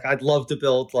battles. Like I'd love to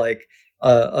build like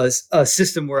a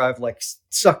system where I've like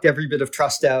sucked every bit of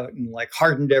trust out and like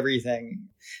hardened everything.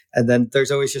 And then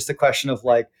there's always just the question of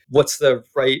like, what's the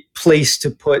right place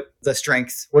to put the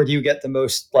strength? Where do you get the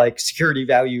most like security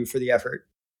value for the effort?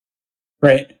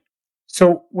 Right.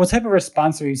 So what type of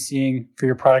response are you seeing for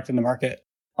your product in the market?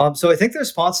 So I think the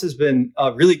response has been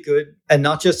really good, and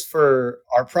not just for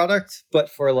our product, but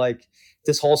for like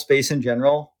this whole space in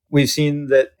general. We've seen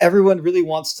that everyone really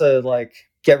wants to like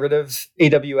get rid of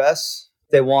AWS.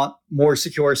 They want more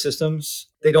secure systems.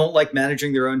 They don't like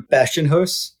managing their own Bastion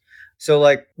hosts. So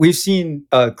like we've seen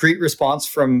a great response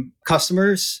from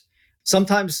customers.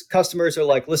 Sometimes customers are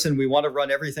like, listen, we want to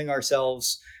run everything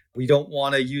ourselves. We don't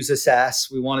want to use a SaaS.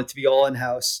 We want it to be all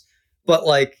in-house. But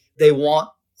like they want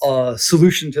a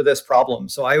solution to this problem.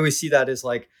 So I always see that as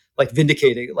like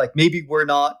vindicating. Like maybe we're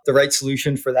not the right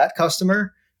solution for that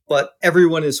customer, but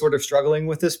everyone is sort of struggling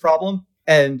with this problem.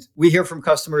 And we hear from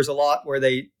customers a lot where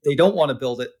they don't want to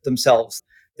build it themselves.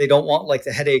 They don't want like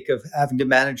the headache of having to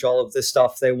manage all of this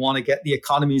stuff. They want to get the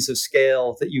economies of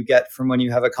scale that you get from when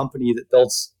you have a company that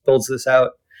builds this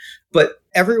out. But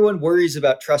everyone worries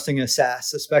about trusting a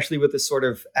SaaS, especially with this sort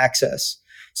of access.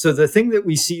 So the thing that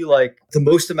we see like the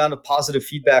most amount of positive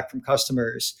feedback from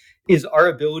customers is our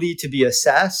ability to be a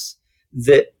SaaS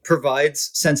that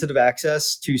provides sensitive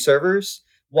access to servers,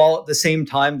 while at the same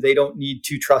time they don't need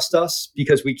to trust us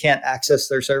because we can't access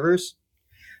their servers.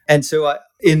 And so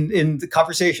in the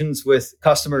conversations with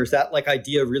customers, that like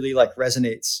idea really like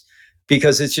resonates,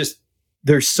 because it's just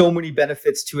there's so many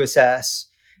benefits to a SaaS,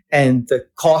 and the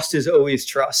cost is always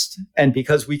trust. And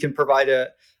because we can provide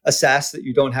a SaaS that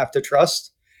you don't have to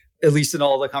trust, at least in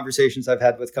all the conversations I've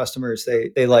had with customers,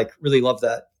 they like really love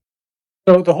that.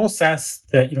 So the whole SaaS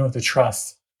that the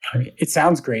trust, I mean, it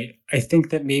sounds great. I think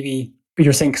that maybe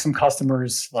you're saying some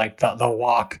customers like they'll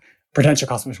walk, potential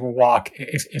customers will walk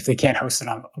if they can't host it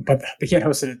on, but they can't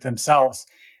host it themselves.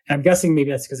 And I'm guessing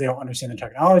maybe that's because they don't understand the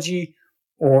technology,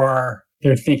 or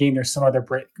they're thinking there's some other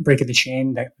break in the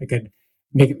chain that they could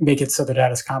make it so the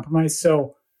data is compromised.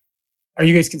 So are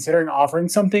you guys considering offering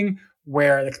something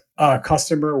where a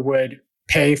customer would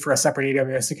pay for a separate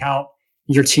AWS account?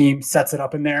 Your team sets it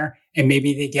up in there, and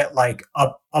maybe they get like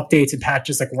updates and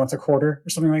patches like once a quarter or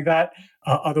something like that.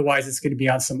 Otherwise, it's going to be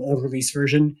on some old release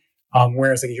version.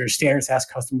 Whereas like your standard SaaS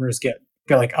customers get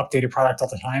like updated product all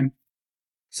the time.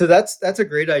 So that's a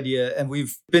great idea, and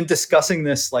we've been discussing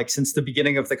this like since the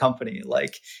beginning of the company.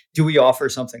 Like, do we offer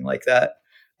something like that?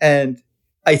 And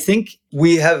I think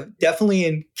we have definitely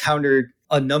encountered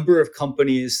a number of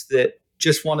companies that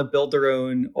just want to build their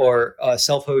own or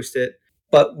self-host it,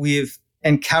 but we've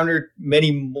encountered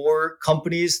many more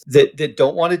companies that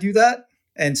don't want to do that.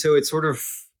 And so it's sort of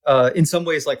in some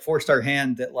ways like forced our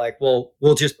hand that like, well,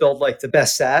 we'll just build like the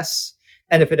best SaaS.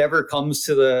 And if it ever comes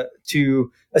to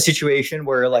a situation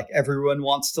where like everyone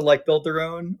wants to like build their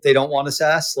own, they don't want a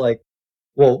SaaS, like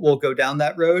we'll go down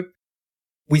that road.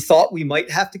 We thought we might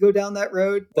have to go down that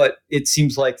road, but it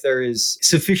seems like there is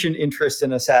sufficient interest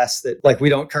in a SaaS that like we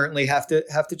don't currently have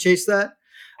to chase that.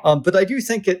 But I do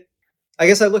think I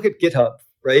guess I look at GitHub,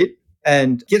 right?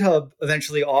 And GitHub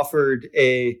eventually offered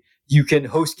you can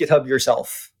host GitHub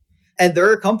yourself. And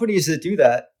there are companies that do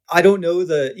that. I don't know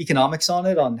the economics on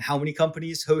it, on how many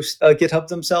companies host GitHub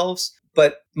themselves,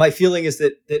 but my feeling is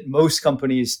that most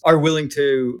companies are willing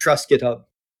to trust GitHub.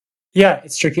 Yeah,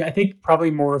 it's tricky. I think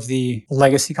probably more of the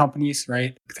legacy companies,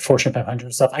 right? The Fortune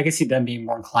 500 stuff. I can see them being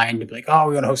more inclined to be like, oh,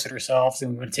 we want to host it ourselves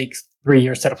and we're going to take 3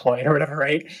 years to deploy it or whatever,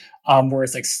 right?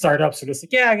 Whereas like startups are just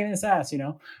like, yeah, get in SaaS,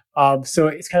 So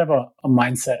it's kind of a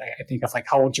mindset, I think, of like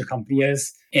how old your company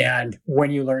is. And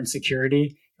when you learn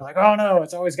security, you're like, oh no,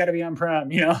 it's always got to be on-prem,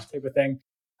 type of thing.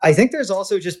 I think there's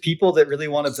also just people that really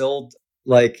want to build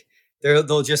Like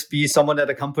there'll just be someone at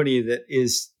a company that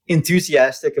is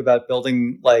enthusiastic about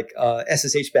building like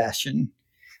SSH Bastion.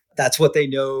 That's what they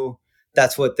know.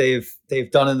 That's what they've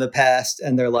done in the past,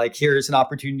 and they're like, here's an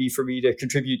opportunity for me to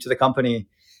contribute to the company.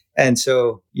 And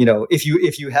so,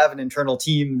 if you have an internal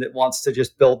team that wants to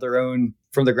just build their own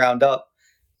from the ground up,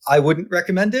 I wouldn't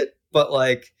recommend it. But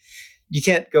like, you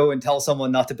can't go and tell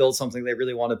someone not to build something they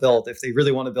really want to build. If they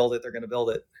really want to build it, they're going to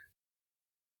build it.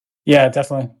 Yeah,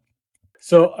 definitely.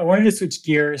 So I wanted to switch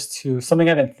gears to something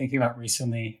I've been thinking about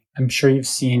recently. I'm sure you've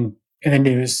seen in the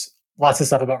news lots of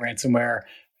stuff about ransomware.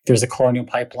 There's a Colonial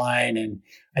Pipeline, and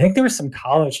I think there was some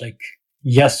college like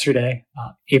yesterday,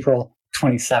 April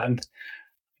 27th,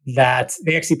 that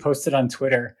they actually posted on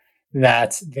Twitter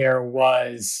that there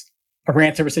was a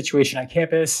ransomware situation on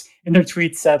campus, and their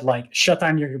tweet said like "shut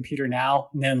down your computer now,"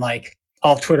 and then like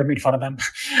all of Twitter made fun of them.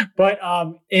 But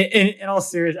in all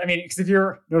seriousness, I mean, because if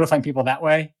you're notifying people that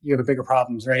way, you have bigger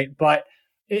problems, right? But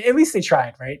at least they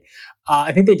tried, right?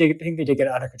 I think they did. I think they did get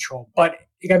it under control. But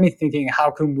it got me thinking: how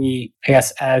can we, I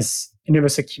guess, as an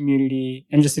InnovaSec community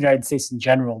and just the United States in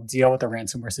general, deal with the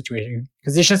ransomware situation?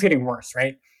 Because it's just getting worse,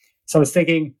 right? So I was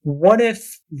thinking, what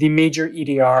if the major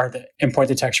EDR, the endpoint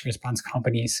detection response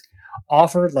companies,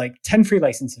 offered like 10 free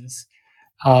licenses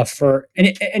for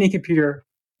any computer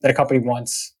that a company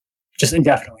wants, just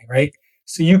indefinitely, right?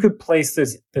 So you could place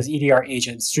those EDR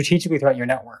agents strategically throughout your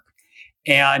network.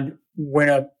 And when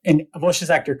a malicious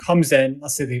actor comes in,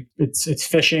 let's say it's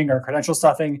phishing or credential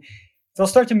stuffing, they'll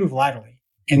start to move laterally.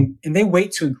 And they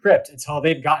wait to encrypt until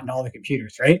they've gotten all the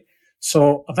computers, right?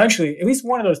 So eventually, at least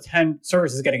one of those 10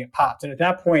 servers is going to get popped. And at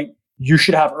that point, you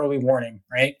should have early warning,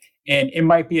 right? And it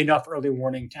might be enough early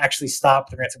warning to actually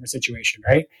stop the ransomware situation,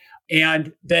 right?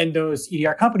 And then those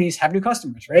EDR companies have new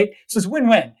customers, right? So it's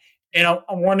win-win. And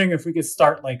I'm wondering if we could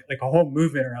start like a whole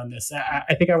movement around this.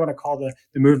 I think I want to call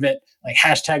the movement like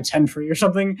hashtag 10 free or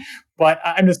something. But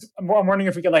I'm wondering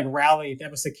if we could like rally the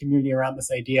InnovaSec community around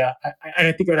this idea.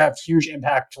 I think it would have huge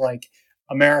impact to like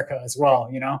America as well,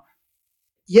 you know?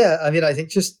 Yeah, I mean, I think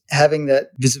just having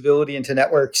that visibility into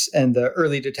networks and the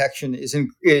early detection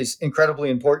is incredibly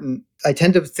important. I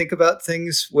tend to think about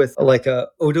things with like a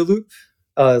OODA loop,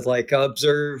 like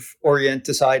observe, orient,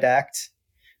 decide, act,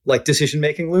 like decision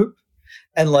making loop.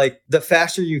 And like the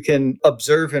faster you can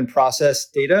observe and process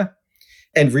data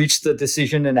and reach the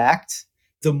decision and act,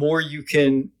 the more you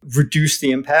can reduce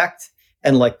the impact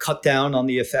and like cut down on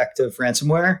the effect of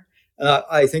ransomware.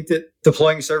 I think that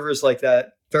deploying servers like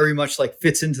that very much like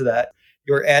fits into that.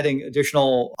 You're adding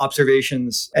additional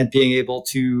observations and being able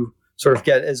to sort of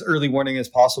get as early warning as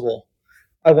possible.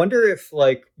 I wonder if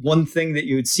like one thing that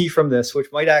you would see from this, which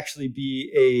might actually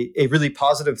be a really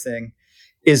positive thing,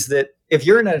 is that if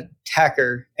you're an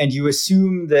attacker and you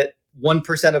assume that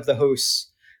 1% of the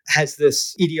hosts has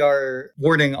this EDR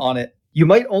warning on it, you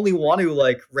might only want to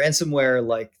like ransomware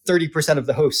like 30% of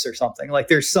the hosts or something. Like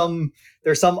there's some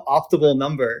optimal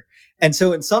number. And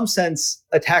so in some sense,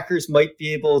 attackers might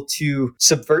be able to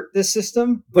subvert this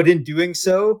system, but in doing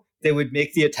so, they would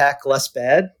make the attack less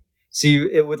bad. So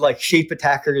it would like shape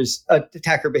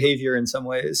attacker behavior in some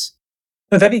ways.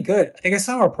 No, that'd be good. I think I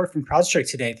saw a report from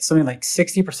CrowdStrike today. Something like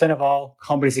 60% of all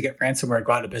companies that get ransomware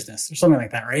go out of business or something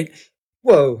like that, right?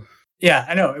 Whoa. Yeah,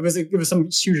 I know. It was some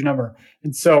huge number.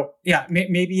 And so, yeah,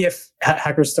 maybe if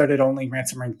hackers started only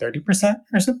ransomware 30%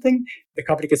 or something, the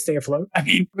company could stay afloat. I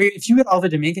mean, if you get all the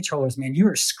domain controllers, man, you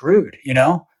are screwed, you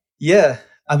know? Yeah.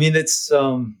 I mean, it's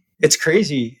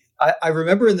crazy. I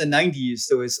remember in the 90s,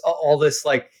 there was all this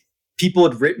like people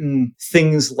had written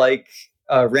things like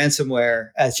ransomware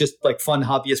as just like fun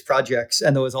hobbyist projects.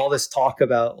 And there was all this talk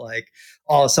about like,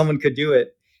 oh, someone could do it.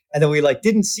 And then we like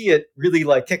didn't see it really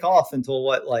like kick off until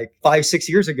like 5-6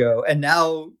 years ago. And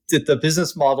now that the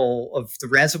business model of the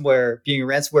ransomware, being a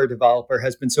ransomware developer,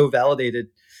 has been so validated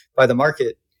by the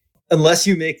market, unless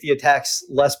you make the attacks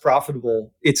less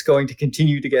profitable, it's going to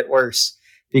continue to get worse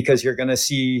because you're going to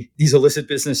see these illicit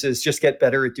businesses just get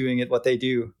better at doing what they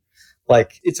do.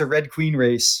 Like it's a Red Queen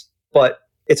race, but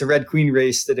it's a Red Queen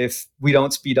race that if we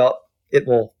don't speed up, it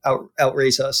will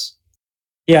outrace us.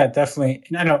 Yeah, definitely.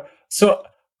 And I know. So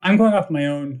I'm going off my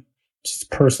own just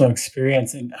personal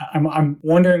experience, and I'm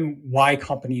wondering why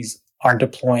companies aren't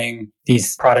deploying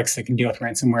these products that can deal with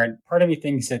ransomware. And part of me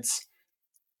thinks it's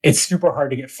super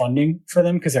hard to get funding for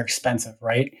them because they're expensive,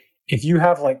 right? If you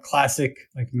have like classic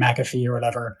like McAfee or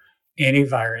whatever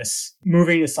antivirus,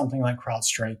 moving to something like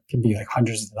CrowdStrike can be like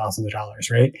hundreds of thousands of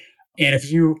dollars, right? And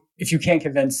if you can't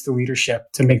convince the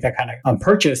leadership to make that kind of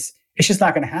purchase, it's just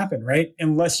not going to happen, right?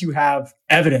 Unless you have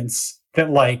evidence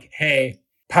that like, hey,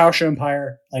 PowerShell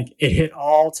Empire, like it hit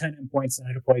all 10 endpoints that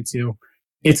I deployed to.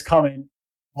 It's coming.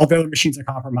 all the other machines are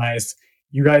compromised.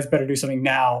 You guys better do something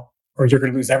now or you're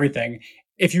going to lose everything.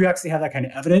 If you actually have that kind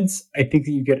of evidence, I think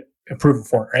that you get approval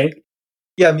for it, right?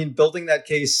 Yeah, I mean, building that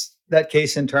case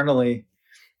internally.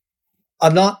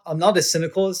 I'm not as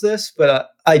cynical as this, but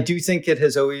I do think it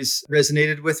has always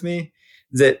resonated with me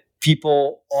that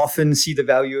people often see the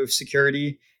value of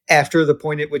security after the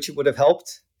point at which it would have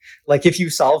helped. Like if you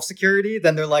solve security,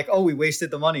 then they're like, "Oh, we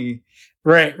wasted the money."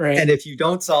 Right, right. And if you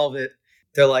don't solve it,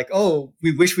 they're like, "Oh,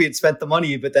 we wish we had spent the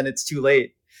money, but then it's too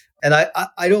late." And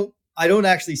I don't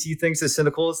actually see things as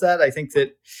cynical as that. I think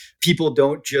that people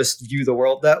don't just view the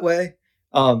world that way.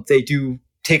 They do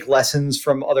take lessons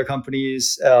from other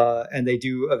companies, and they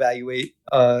do evaluate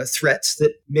threats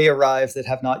that may arrive that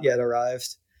have not yet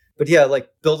arrived. But yeah, like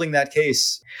building that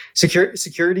case,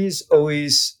 security is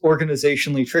always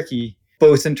organizationally tricky,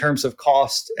 both in terms of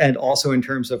cost and also in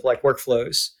terms of like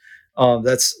workflows.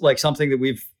 That's like something that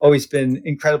we've always been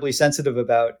incredibly sensitive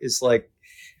about is like,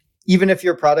 even if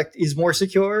your product is more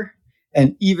secure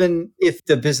and even if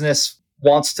the business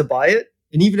wants to buy it,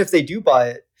 and even if they do buy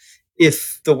it,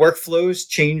 if the workflows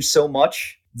change so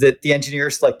much that the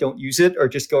engineers like don't use it or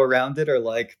just go around it or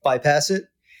like bypass it,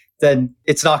 then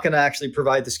it's not going to actually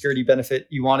provide the security benefit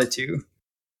you want it to.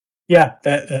 Yeah,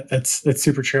 that's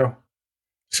super true.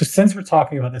 So since we're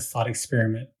talking about this thought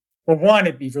experiment, well, one,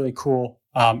 it'd be really cool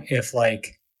if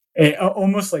like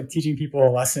almost like teaching people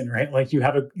a lesson, right? Like you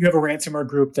have a ransomware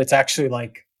group that's actually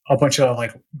like a bunch of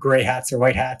like gray hats or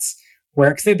white hats.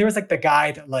 Where because there was like the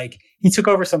guy that like he took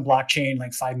over some blockchain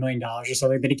like $5 million or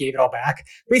something, then he gave it all back.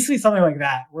 Basically something like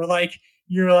that. Where like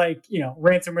you're like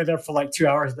ransomware there for like 2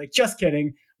 hours, like just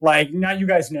kidding. Like now you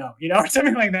guys know, or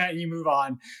something like that, and you move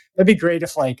on. That'd be great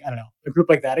if like I don't know a group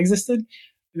like that existed.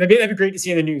 That'd be great to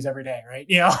see in the news every day, right?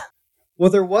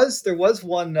 Well, there was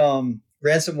one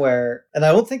ransomware, and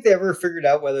I don't think they ever figured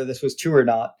out whether this was true or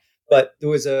not. But there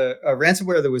was a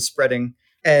ransomware that was spreading,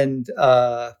 and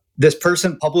this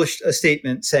person published a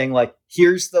statement saying like,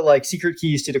 "Here's the like secret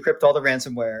keys to decrypt all the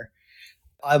ransomware."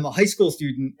 I'm a high school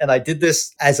student, and I did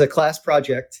this as a class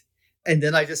project, and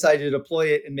then I decided to deploy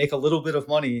it and make a little bit of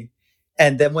money.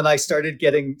 And then when I started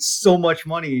getting so much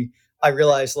money, I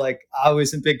realized like I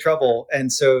was in big trouble.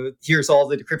 And so here's all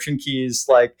the decryption keys.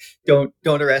 Like, don't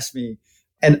arrest me.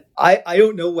 And I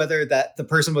don't know whether that the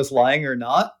person was lying or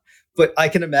not, but I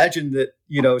can imagine that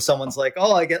someone's like,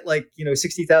 oh, I get like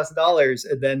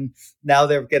 $60,000, and then now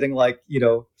they're getting like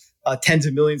tens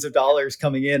of millions of dollars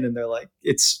coming in, and they're like,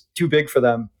 it's too big for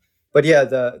them. But yeah,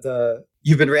 the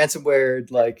you've been ransomwared.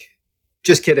 Like,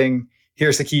 just kidding.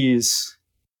 Here's the keys.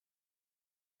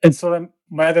 And so then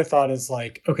my other thought is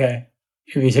like, okay,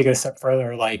 if you take it a step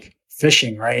further, like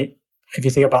phishing, right? If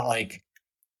you think about like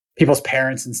people's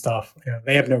parents and stuff,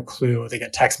 they have no clue. They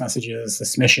get text messages, the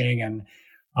smishing, and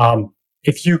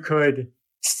if you could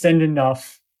send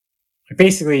enough, like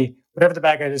basically whatever the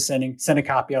bad guy is sending, send a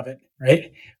copy of it,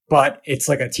 right? But it's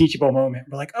like a teachable moment.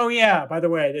 We're like, oh yeah, by the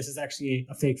way, this is actually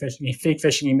a fake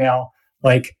phishing email.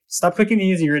 Like, stop clicking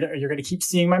these. You're going to keep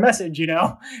seeing my message,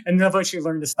 and then eventually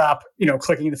learn to stop,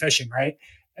 clicking the phishing, right?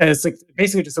 And it's like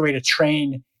basically just a way to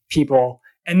train people.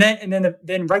 And then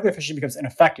regular phishing becomes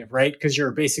ineffective, right? Because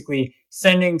you're basically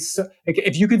sending. Like,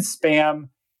 if you could spam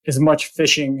as much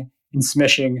phishing and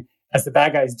smishing as the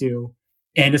bad guys do,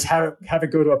 and just have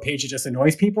it go to a page that just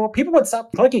annoys people, people would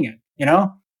stop clicking it.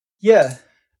 Yeah,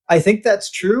 I think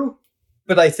that's true.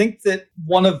 But I think that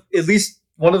at least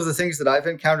one of the things that I've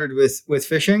encountered with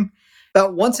phishing,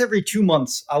 about once every 2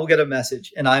 months, I will get a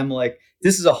message and I'm like,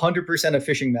 this is 100% a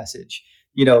phishing message.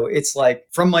 It's like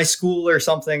from my school or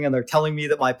something, and they're telling me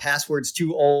that my password's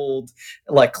too old.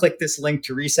 Like, click this link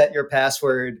to reset your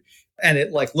password. And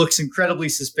it like looks incredibly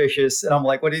suspicious. And I'm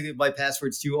like, what do you think? My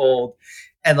password's too old.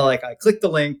 And like, I click the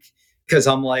link because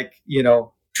I'm like,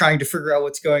 trying to figure out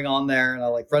what's going on there. And I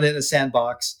like run it in a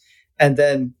sandbox. And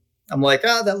then I'm like,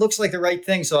 that looks like the right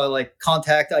thing. So I like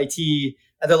contact IT,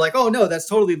 and they're like, oh no, that's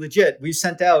totally legit. We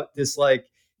sent out this like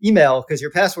email because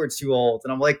your password's too old.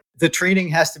 And I'm like, the training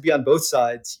has to be on both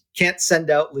sides. You can't send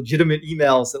out legitimate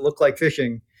emails that look like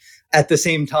phishing at the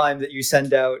same time that you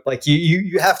send out like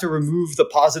you have to remove the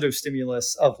positive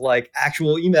stimulus of like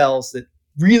actual emails that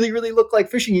really, really look like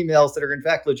phishing emails that are in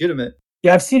fact legitimate.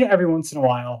 Yeah, I've seen it every once in a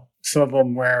while. Some of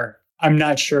them where I'm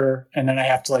not sure, and then I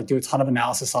have to like do a ton of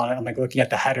analysis on it. I'm like looking at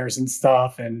the headers and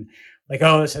stuff, and like,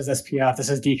 oh, this has SPF, this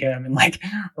has DKIM, and like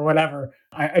or whatever.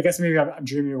 I guess maybe I'm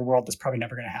dreaming of a world that's probably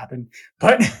never going to happen,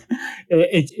 but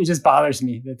it just bothers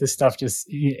me that this stuff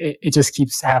it just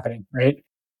keeps happening, right?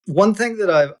 One thing that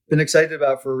I've been excited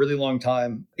about for a really long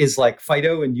time is like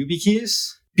FIDO and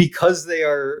YubiKeys, because they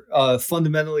are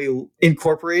fundamentally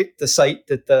incorporate the site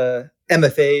that the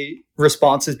MFA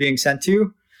responses being sent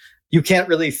to, you can't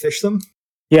really phish them.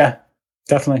 Yeah,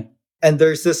 definitely. And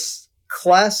there's this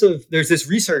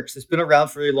research that's been around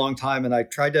for a really long time. And I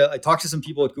talked to some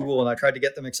people at Google and I tried to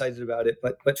get them excited about it,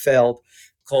 but failed,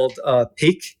 called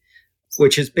Pake,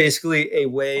 which is basically a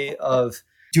way of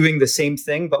doing the same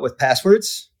thing, but with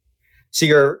passwords. So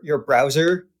your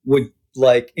browser would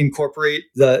like incorporate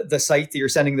the site that you're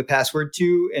sending the password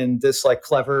to in this like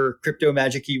clever crypto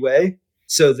magic-y way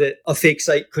so that a fake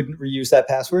site couldn't reuse that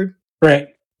password. Right.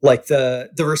 Like the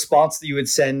response that you would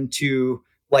send to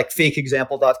like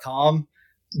fakeexample.com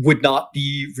would not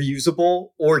be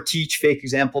reusable or teach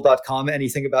fakeexample.com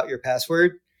anything about your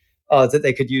password that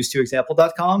they could use to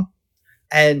example.com.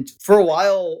 And for a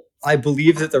while, I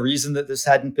believe that the reason that this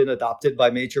hadn't been adopted by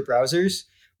major browsers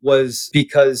was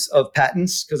because of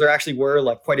patents, because there actually were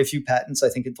like quite a few patents, I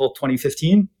think, until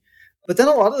 2015. But then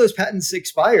a lot of those patents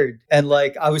expired. And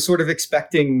like I was sort of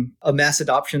expecting a mass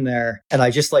adoption there, and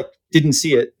I just like didn't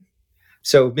see it.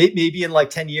 So maybe in like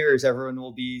 10 years, everyone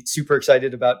will be super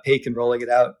excited about Pake and rolling it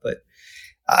out. But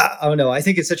I don't know. I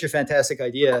think it's such a fantastic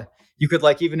idea. You could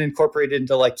like even incorporate it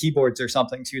into like keyboards or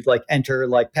something. So you'd like enter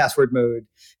like password mode,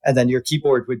 and then your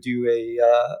keyboard would do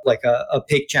a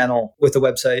Pake channel with the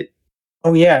website.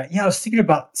 Oh yeah, yeah. I was thinking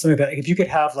about something that if you could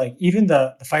have like even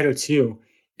the FIDO2,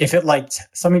 if it like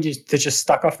something that just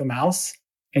stuck off the mouse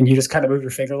and you just kind of move your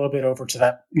finger a little bit over to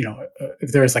that,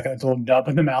 if there's like a little nub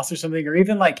in the mouse or something, or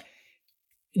even like,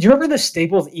 do you remember the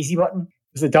Staples easy button?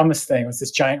 It was the dumbest thing. It was this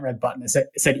giant red button. It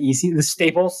said easy. The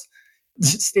Staples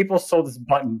sold this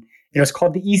button, and it was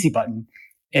called the easy button,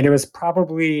 and it was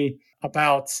probably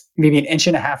about maybe an inch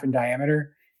and a half in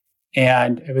diameter.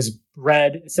 And it was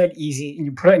red. It said easy, and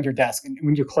you put it on your desk. And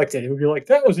when you clicked it, it would be like,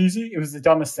 that was easy. It was the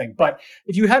dumbest thing. But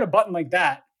if you had a button like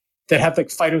that had like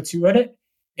FIDO2 in it,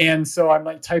 and so I'm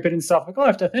like typing and stuff, like, oh, I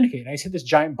have to authenticate. And I just hit this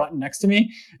giant button next to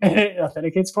me, and it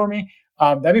authenticates for me.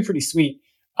 That'd be pretty sweet.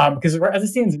 Because as it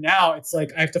stands now, it's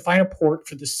like I have to find a port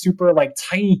for the super like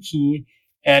tiny key.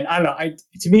 And I don't know.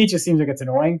 To me, it just seems like it's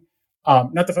annoying.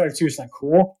 Not the FIDO2 is not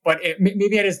cool, but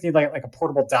maybe I just need like a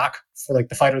portable dock for like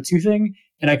the FIDO2 thing,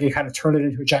 and I can kind of turn it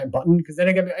into a giant button, because then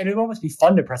it'd almost be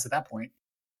fun to press at that point.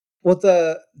 Well,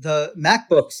 the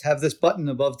MacBooks have this button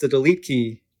above the delete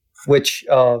key, which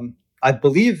I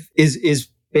believe is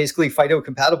basically FIDO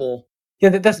compatible. Yeah,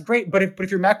 that's great. But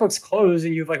if your MacBook's closed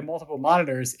and you have like multiple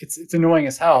monitors, it's annoying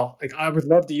as hell. Like I would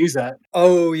love to use that.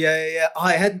 Oh yeah. Oh,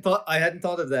 I hadn't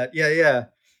thought of that. Yeah.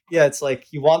 It's like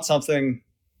you want something.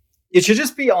 It should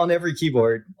just be on every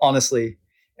keyboard, honestly.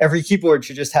 Every keyboard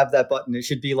should just have that button. It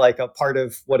should be like a part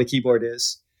of what a keyboard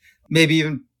is. Maybe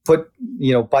even put,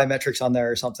 biometrics on there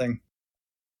or something.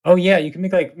 Oh yeah, you can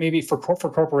make like maybe for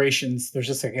corporations, there's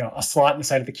just like a slot in the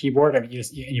side of the keyboard. I mean,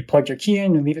 you plug your key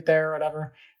in and leave it there or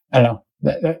whatever. I don't know.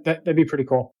 That'd be pretty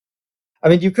cool. I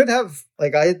mean, you could have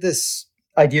like I had this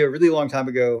idea a really long time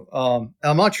ago.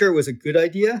 I'm not sure it was a good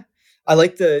idea. I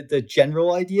like the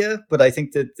general idea, but I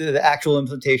think that the actual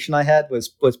implementation I had was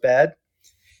bad,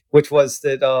 which was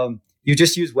that you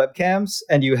just use webcams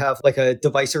and you have like a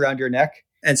device around your neck.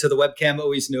 And so the webcam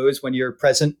always knows when you're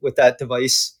present with that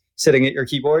device sitting at your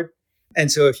keyboard.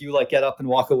 And so if you like get up and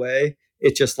walk away,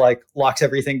 it just like locks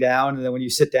everything down. And then when you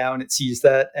sit down, it sees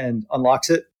that and unlocks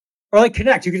it. Or like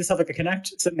Connect. You could just have like a Connect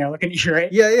sitting there looking at you,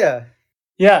 right? Yeah.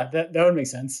 Yeah, that would make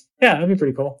sense. Yeah, that'd be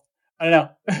pretty cool. I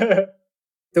don't know.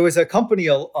 There was a company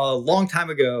a long time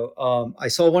ago. I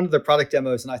saw one of their product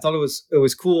demos and I thought it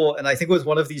was cool. And I think it was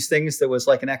one of these things that was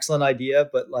like an excellent idea,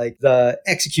 but like the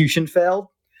execution failed.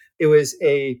 It was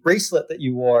a bracelet that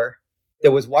you wore that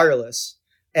was wireless,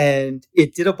 and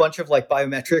it did a bunch of like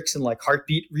biometrics and like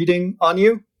heartbeat reading on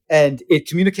you. And it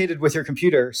communicated with your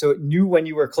computer. So it knew when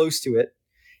you were close to it.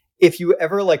 If you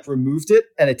ever like removed it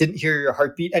and it didn't hear your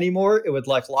heartbeat anymore, it would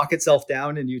like lock itself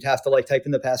down and you'd have to like type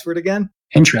in the password again.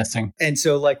 Interesting. And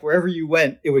so like wherever you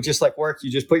went, it would just like work.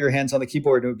 You just put your hands on the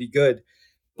keyboard and it would be good.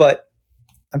 But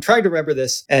I'm trying to remember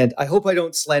this, and I hope I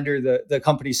don't slander the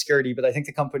company's security, but I think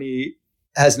the company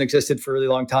hasn't existed for a really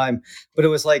long time. But it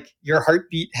was like your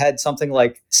heartbeat had something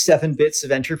like 7 bits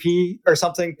of entropy or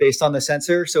something based on the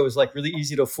sensor. So it was like really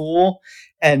easy to fool.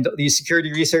 And these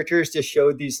security researchers just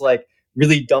showed these like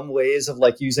really dumb ways of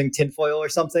like using tinfoil or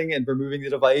something and removing the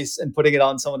device and putting it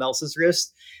on someone else's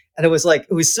wrist. And it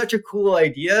was such a cool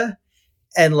idea.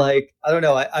 And like, I don't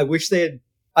know, I wish they had,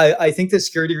 I think the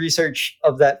security research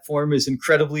of that form is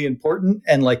incredibly important,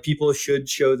 and like people should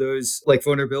show those like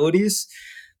vulnerabilities.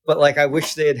 But like, I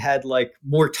wish they had like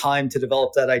more time to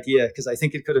develop that idea, because I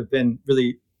think it could have been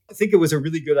I think it was a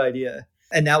really good idea.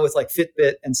 And now with like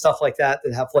Fitbit and stuff like that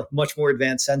have like much more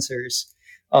advanced sensors,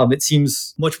 It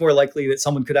seems much more likely that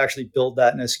someone could actually build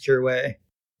that in a secure way.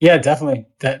 Yeah, definitely.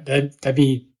 That'd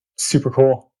be super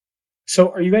cool.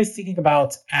 So, are you guys thinking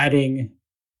about adding?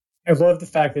 I love the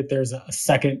fact that there's a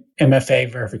second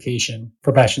MFA verification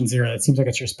for BastionZero. It seems like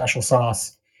it's your special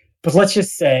sauce. But let's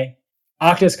just say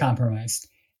Okta is compromised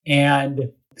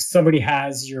and somebody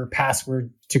has your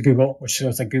password to Google, which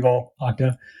shows like Google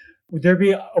Okta. Would there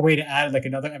be a way to add like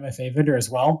another MFA vendor as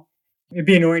well? It'd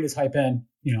be annoying to type in,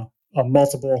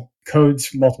 multiple codes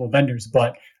from multiple vendors.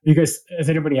 But you guys, has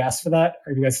anybody asked for that?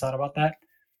 Or have you guys thought about that?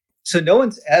 So no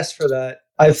one's asked for that.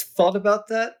 I've thought about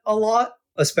that a lot,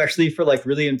 especially for like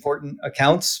really important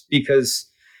accounts, because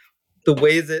the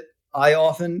way that I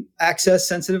often access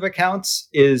sensitive accounts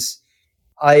is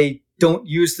I don't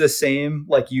use the same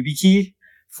like YubiKey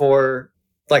for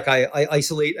like I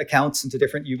isolate accounts into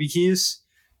different YubiKeys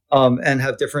and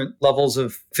have different levels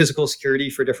of physical security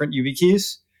for different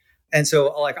YubiKeys. And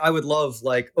so like I would love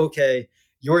like, okay,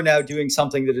 you're now doing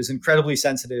something that is incredibly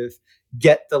sensitive.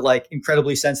 Get the like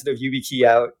incredibly sensitive YubiKey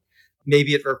out.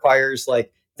 Maybe it requires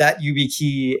like that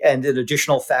YubiKey and an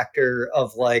additional factor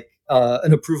of like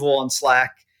an approval on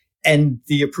Slack. And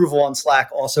the approval on Slack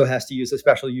also has to use a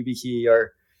special YubiKey.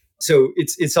 Or so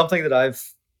it's something that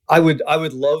I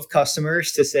would love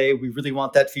customers to say we really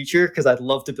want that feature because I'd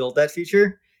love to build that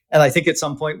feature. And I think at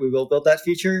some point we will build that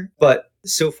feature, but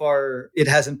so far it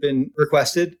hasn't been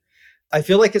requested. I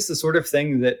feel like it's the sort of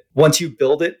thing that once you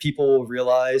build it, people will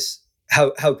realize how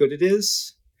good it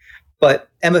is. But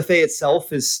MFA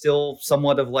itself is still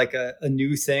somewhat of like a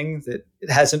new thing that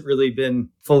it hasn't really been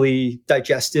fully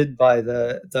digested by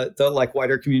the like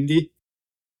wider community.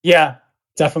 Yeah,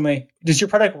 definitely. Does your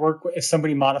product work if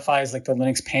somebody modifies like the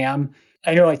Linux PAM?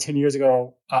 I know like 10 years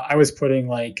ago, I was putting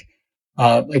like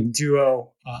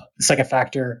Duo, second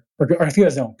factor, or I think it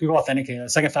was no, Google Authenticator, the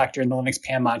second factor in the Linux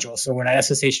PAM module. So when I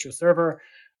SSH to a server,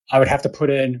 I would have to put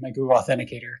in my Google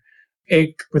Authenticator.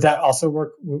 Would that also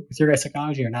work with your guys'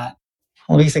 technology or not?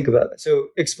 Let me think about it. So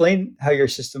explain how your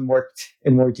system worked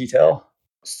in more detail.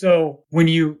 So when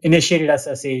you initiated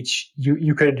SSH,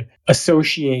 you could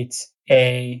associate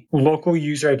a local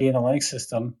user ID in the Linux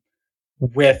system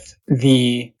with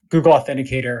the Google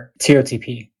Authenticator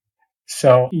TOTP.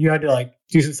 So you had to like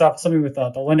do some stuff, something with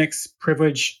the Linux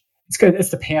privilege. It's good. It's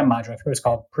the PAM module. I forget what it's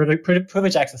called,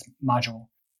 privilege access module,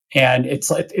 and it's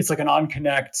like an on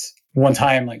connect one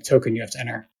time like token you have to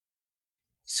enter.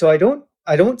 So I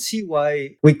don't see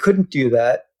why we couldn't do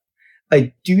that.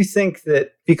 I do think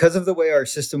that because of the way our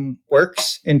system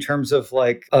works in terms of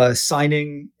like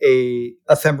signing a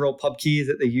ephemeral pub key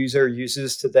that the user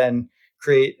uses to then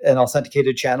create an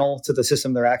authenticated channel to the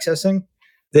system they're accessing,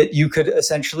 that you could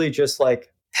essentially just like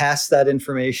pass that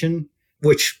information,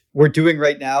 which we're doing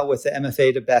right now with the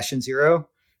MFA to BastionZero.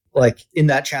 Like in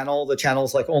that channel, the channel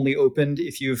is like only opened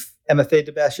if you've MFA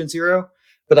to BastionZero.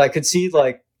 But I could see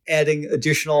like adding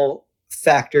additional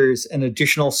factors and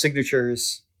additional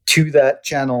signatures to that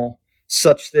channel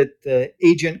such that the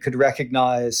agent could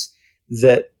recognize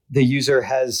that the user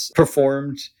has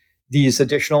performed these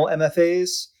additional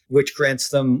MFAs, which grants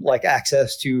them like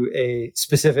access to a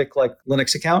specific like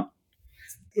Linux account.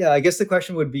 Yeah, I guess the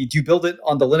question would be, do you build it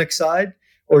on the Linux side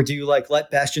or do you like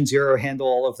let BastionZero handle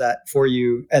all of that for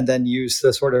you and then use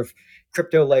the sort of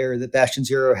crypto layer that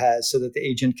BastionZero has so that the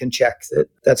agent can check that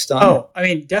that's done? Oh, I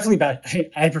mean, definitely.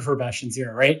 I prefer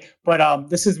BastionZero, right? But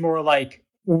this is more like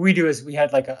what we do is we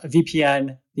had like a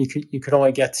VPN you could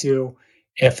only get to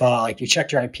if like you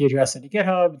checked your IP address into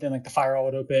GitHub, then like the firewall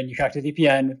would open, you connect to the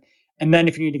VPN, and then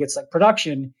if you need to get to like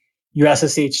production, you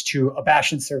SSH to a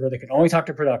Bastion server that can only talk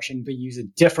to production, but use a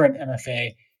different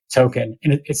MFA token,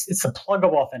 and it's a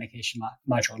pluggable authentication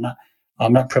module,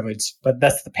 not privileged, but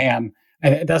that's the PAM,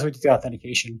 and that's what you do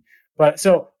authentication. But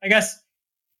so I guess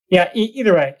yeah,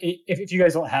 either way, if you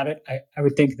guys don't have it, I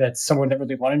would think that someone that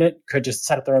really wanted it could just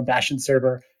set up their own Bastion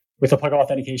server with a pluggable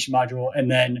authentication module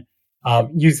and then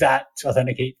use that to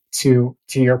authenticate to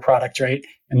your product, right?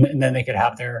 And then they could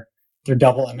have their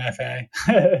double MFA.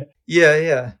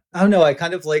 Yeah. I don't know.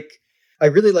 I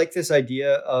really like this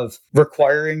idea of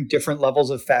requiring different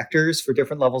levels of factors for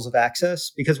different levels of access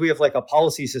because we have like a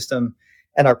policy system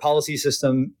and our policy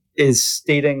system is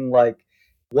stating like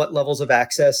what levels of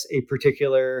access a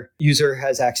particular user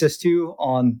has access to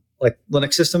on like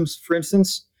Linux systems, for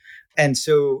instance. And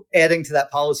so adding to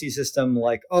that policy system,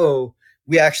 like, oh,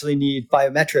 we actually need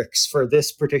biometrics for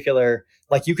this particular,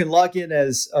 like you can log in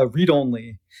as read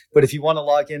only, but if you want to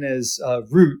log in as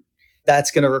root, that's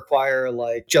going to require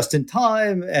like just in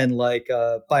time and like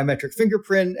a biometric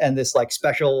fingerprint and this like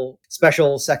special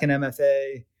second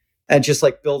MFA and just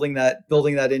like building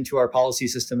that into our policy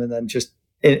system and then just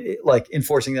like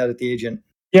enforcing that at the agent.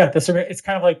 Yeah, it's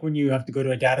kind of like when you have to go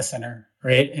to a data center,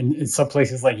 right? And in some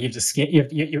places, like you have to scan,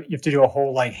 you have to do a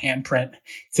whole like handprint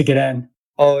to get in.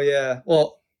 Oh yeah.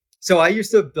 Well, so I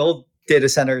used to build data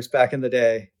centers back in the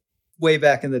day, way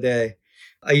back in the day.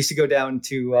 I used to go down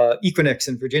to Equinix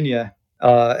in Virginia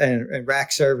and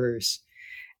rack servers.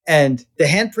 And the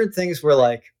handprint things were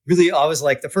like really, I was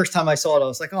like, the first time I saw it, I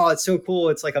was like, oh, it's so cool.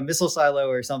 It's like a missile silo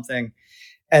or something.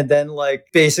 And then like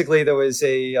basically there was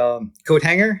a coat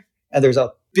hanger and there's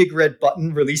a big red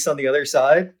button released on the other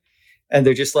side. And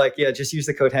they're just like, yeah, just use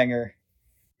the coat hanger.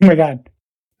 Oh my God.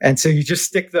 And so you just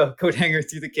stick the coat hanger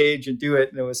through the cage and do it.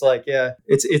 And it was like, yeah,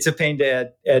 it's a pain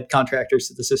to add contractors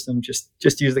to the system. Just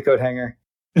use the coat hanger.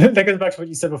 That goes back to what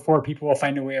you said before. People will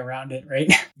find a way around it,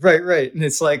 right? Right. And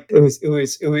it's like it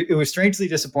was strangely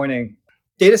disappointing.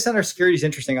 Data center security is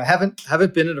interesting. I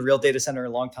haven't been in a real data center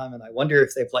in a long time, and I wonder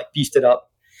if they've like beefed it up.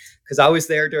 Because I was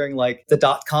there during like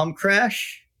the .com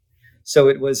crash, so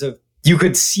it was you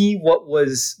could see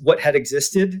what had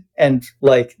existed, and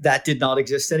like that did not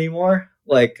exist anymore.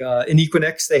 Like in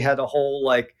Equinix, they had a whole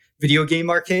like video game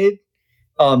arcade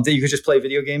that you could just play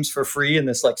video games for free in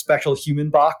this like special human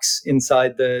box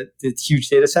inside the huge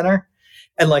data center.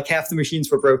 And like half the machines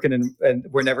were broken and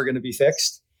were never going to be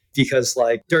fixed because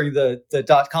like during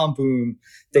the .com boom,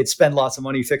 they'd spend lots of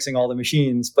money fixing all the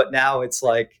machines. But now it's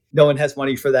like no one has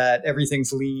money for that.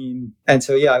 Everything's lean. And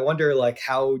so, yeah, I wonder like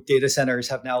how data centers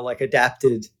have now like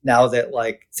adapted now that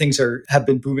like things have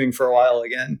been booming for a while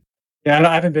again. Yeah,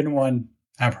 I haven't been in one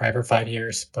probably for 5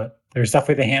 years, but there's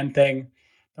definitely the hand thing.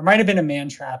 There might have been a man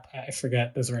trap. I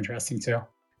forget. Those are interesting too.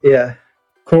 Yeah.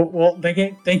 Cool. Well, thank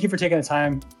you for taking the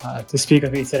time to speak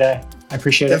with me today. I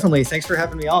appreciate it. Definitely. Thanks for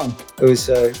having me on. It was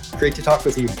great to talk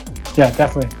with you. Yeah,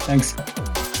 definitely. Thanks.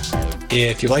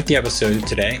 If you liked the episode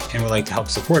today and would like to help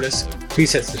support us,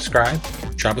 please hit subscribe,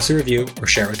 drop us a review, or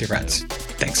share it with your friends.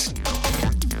 Thanks.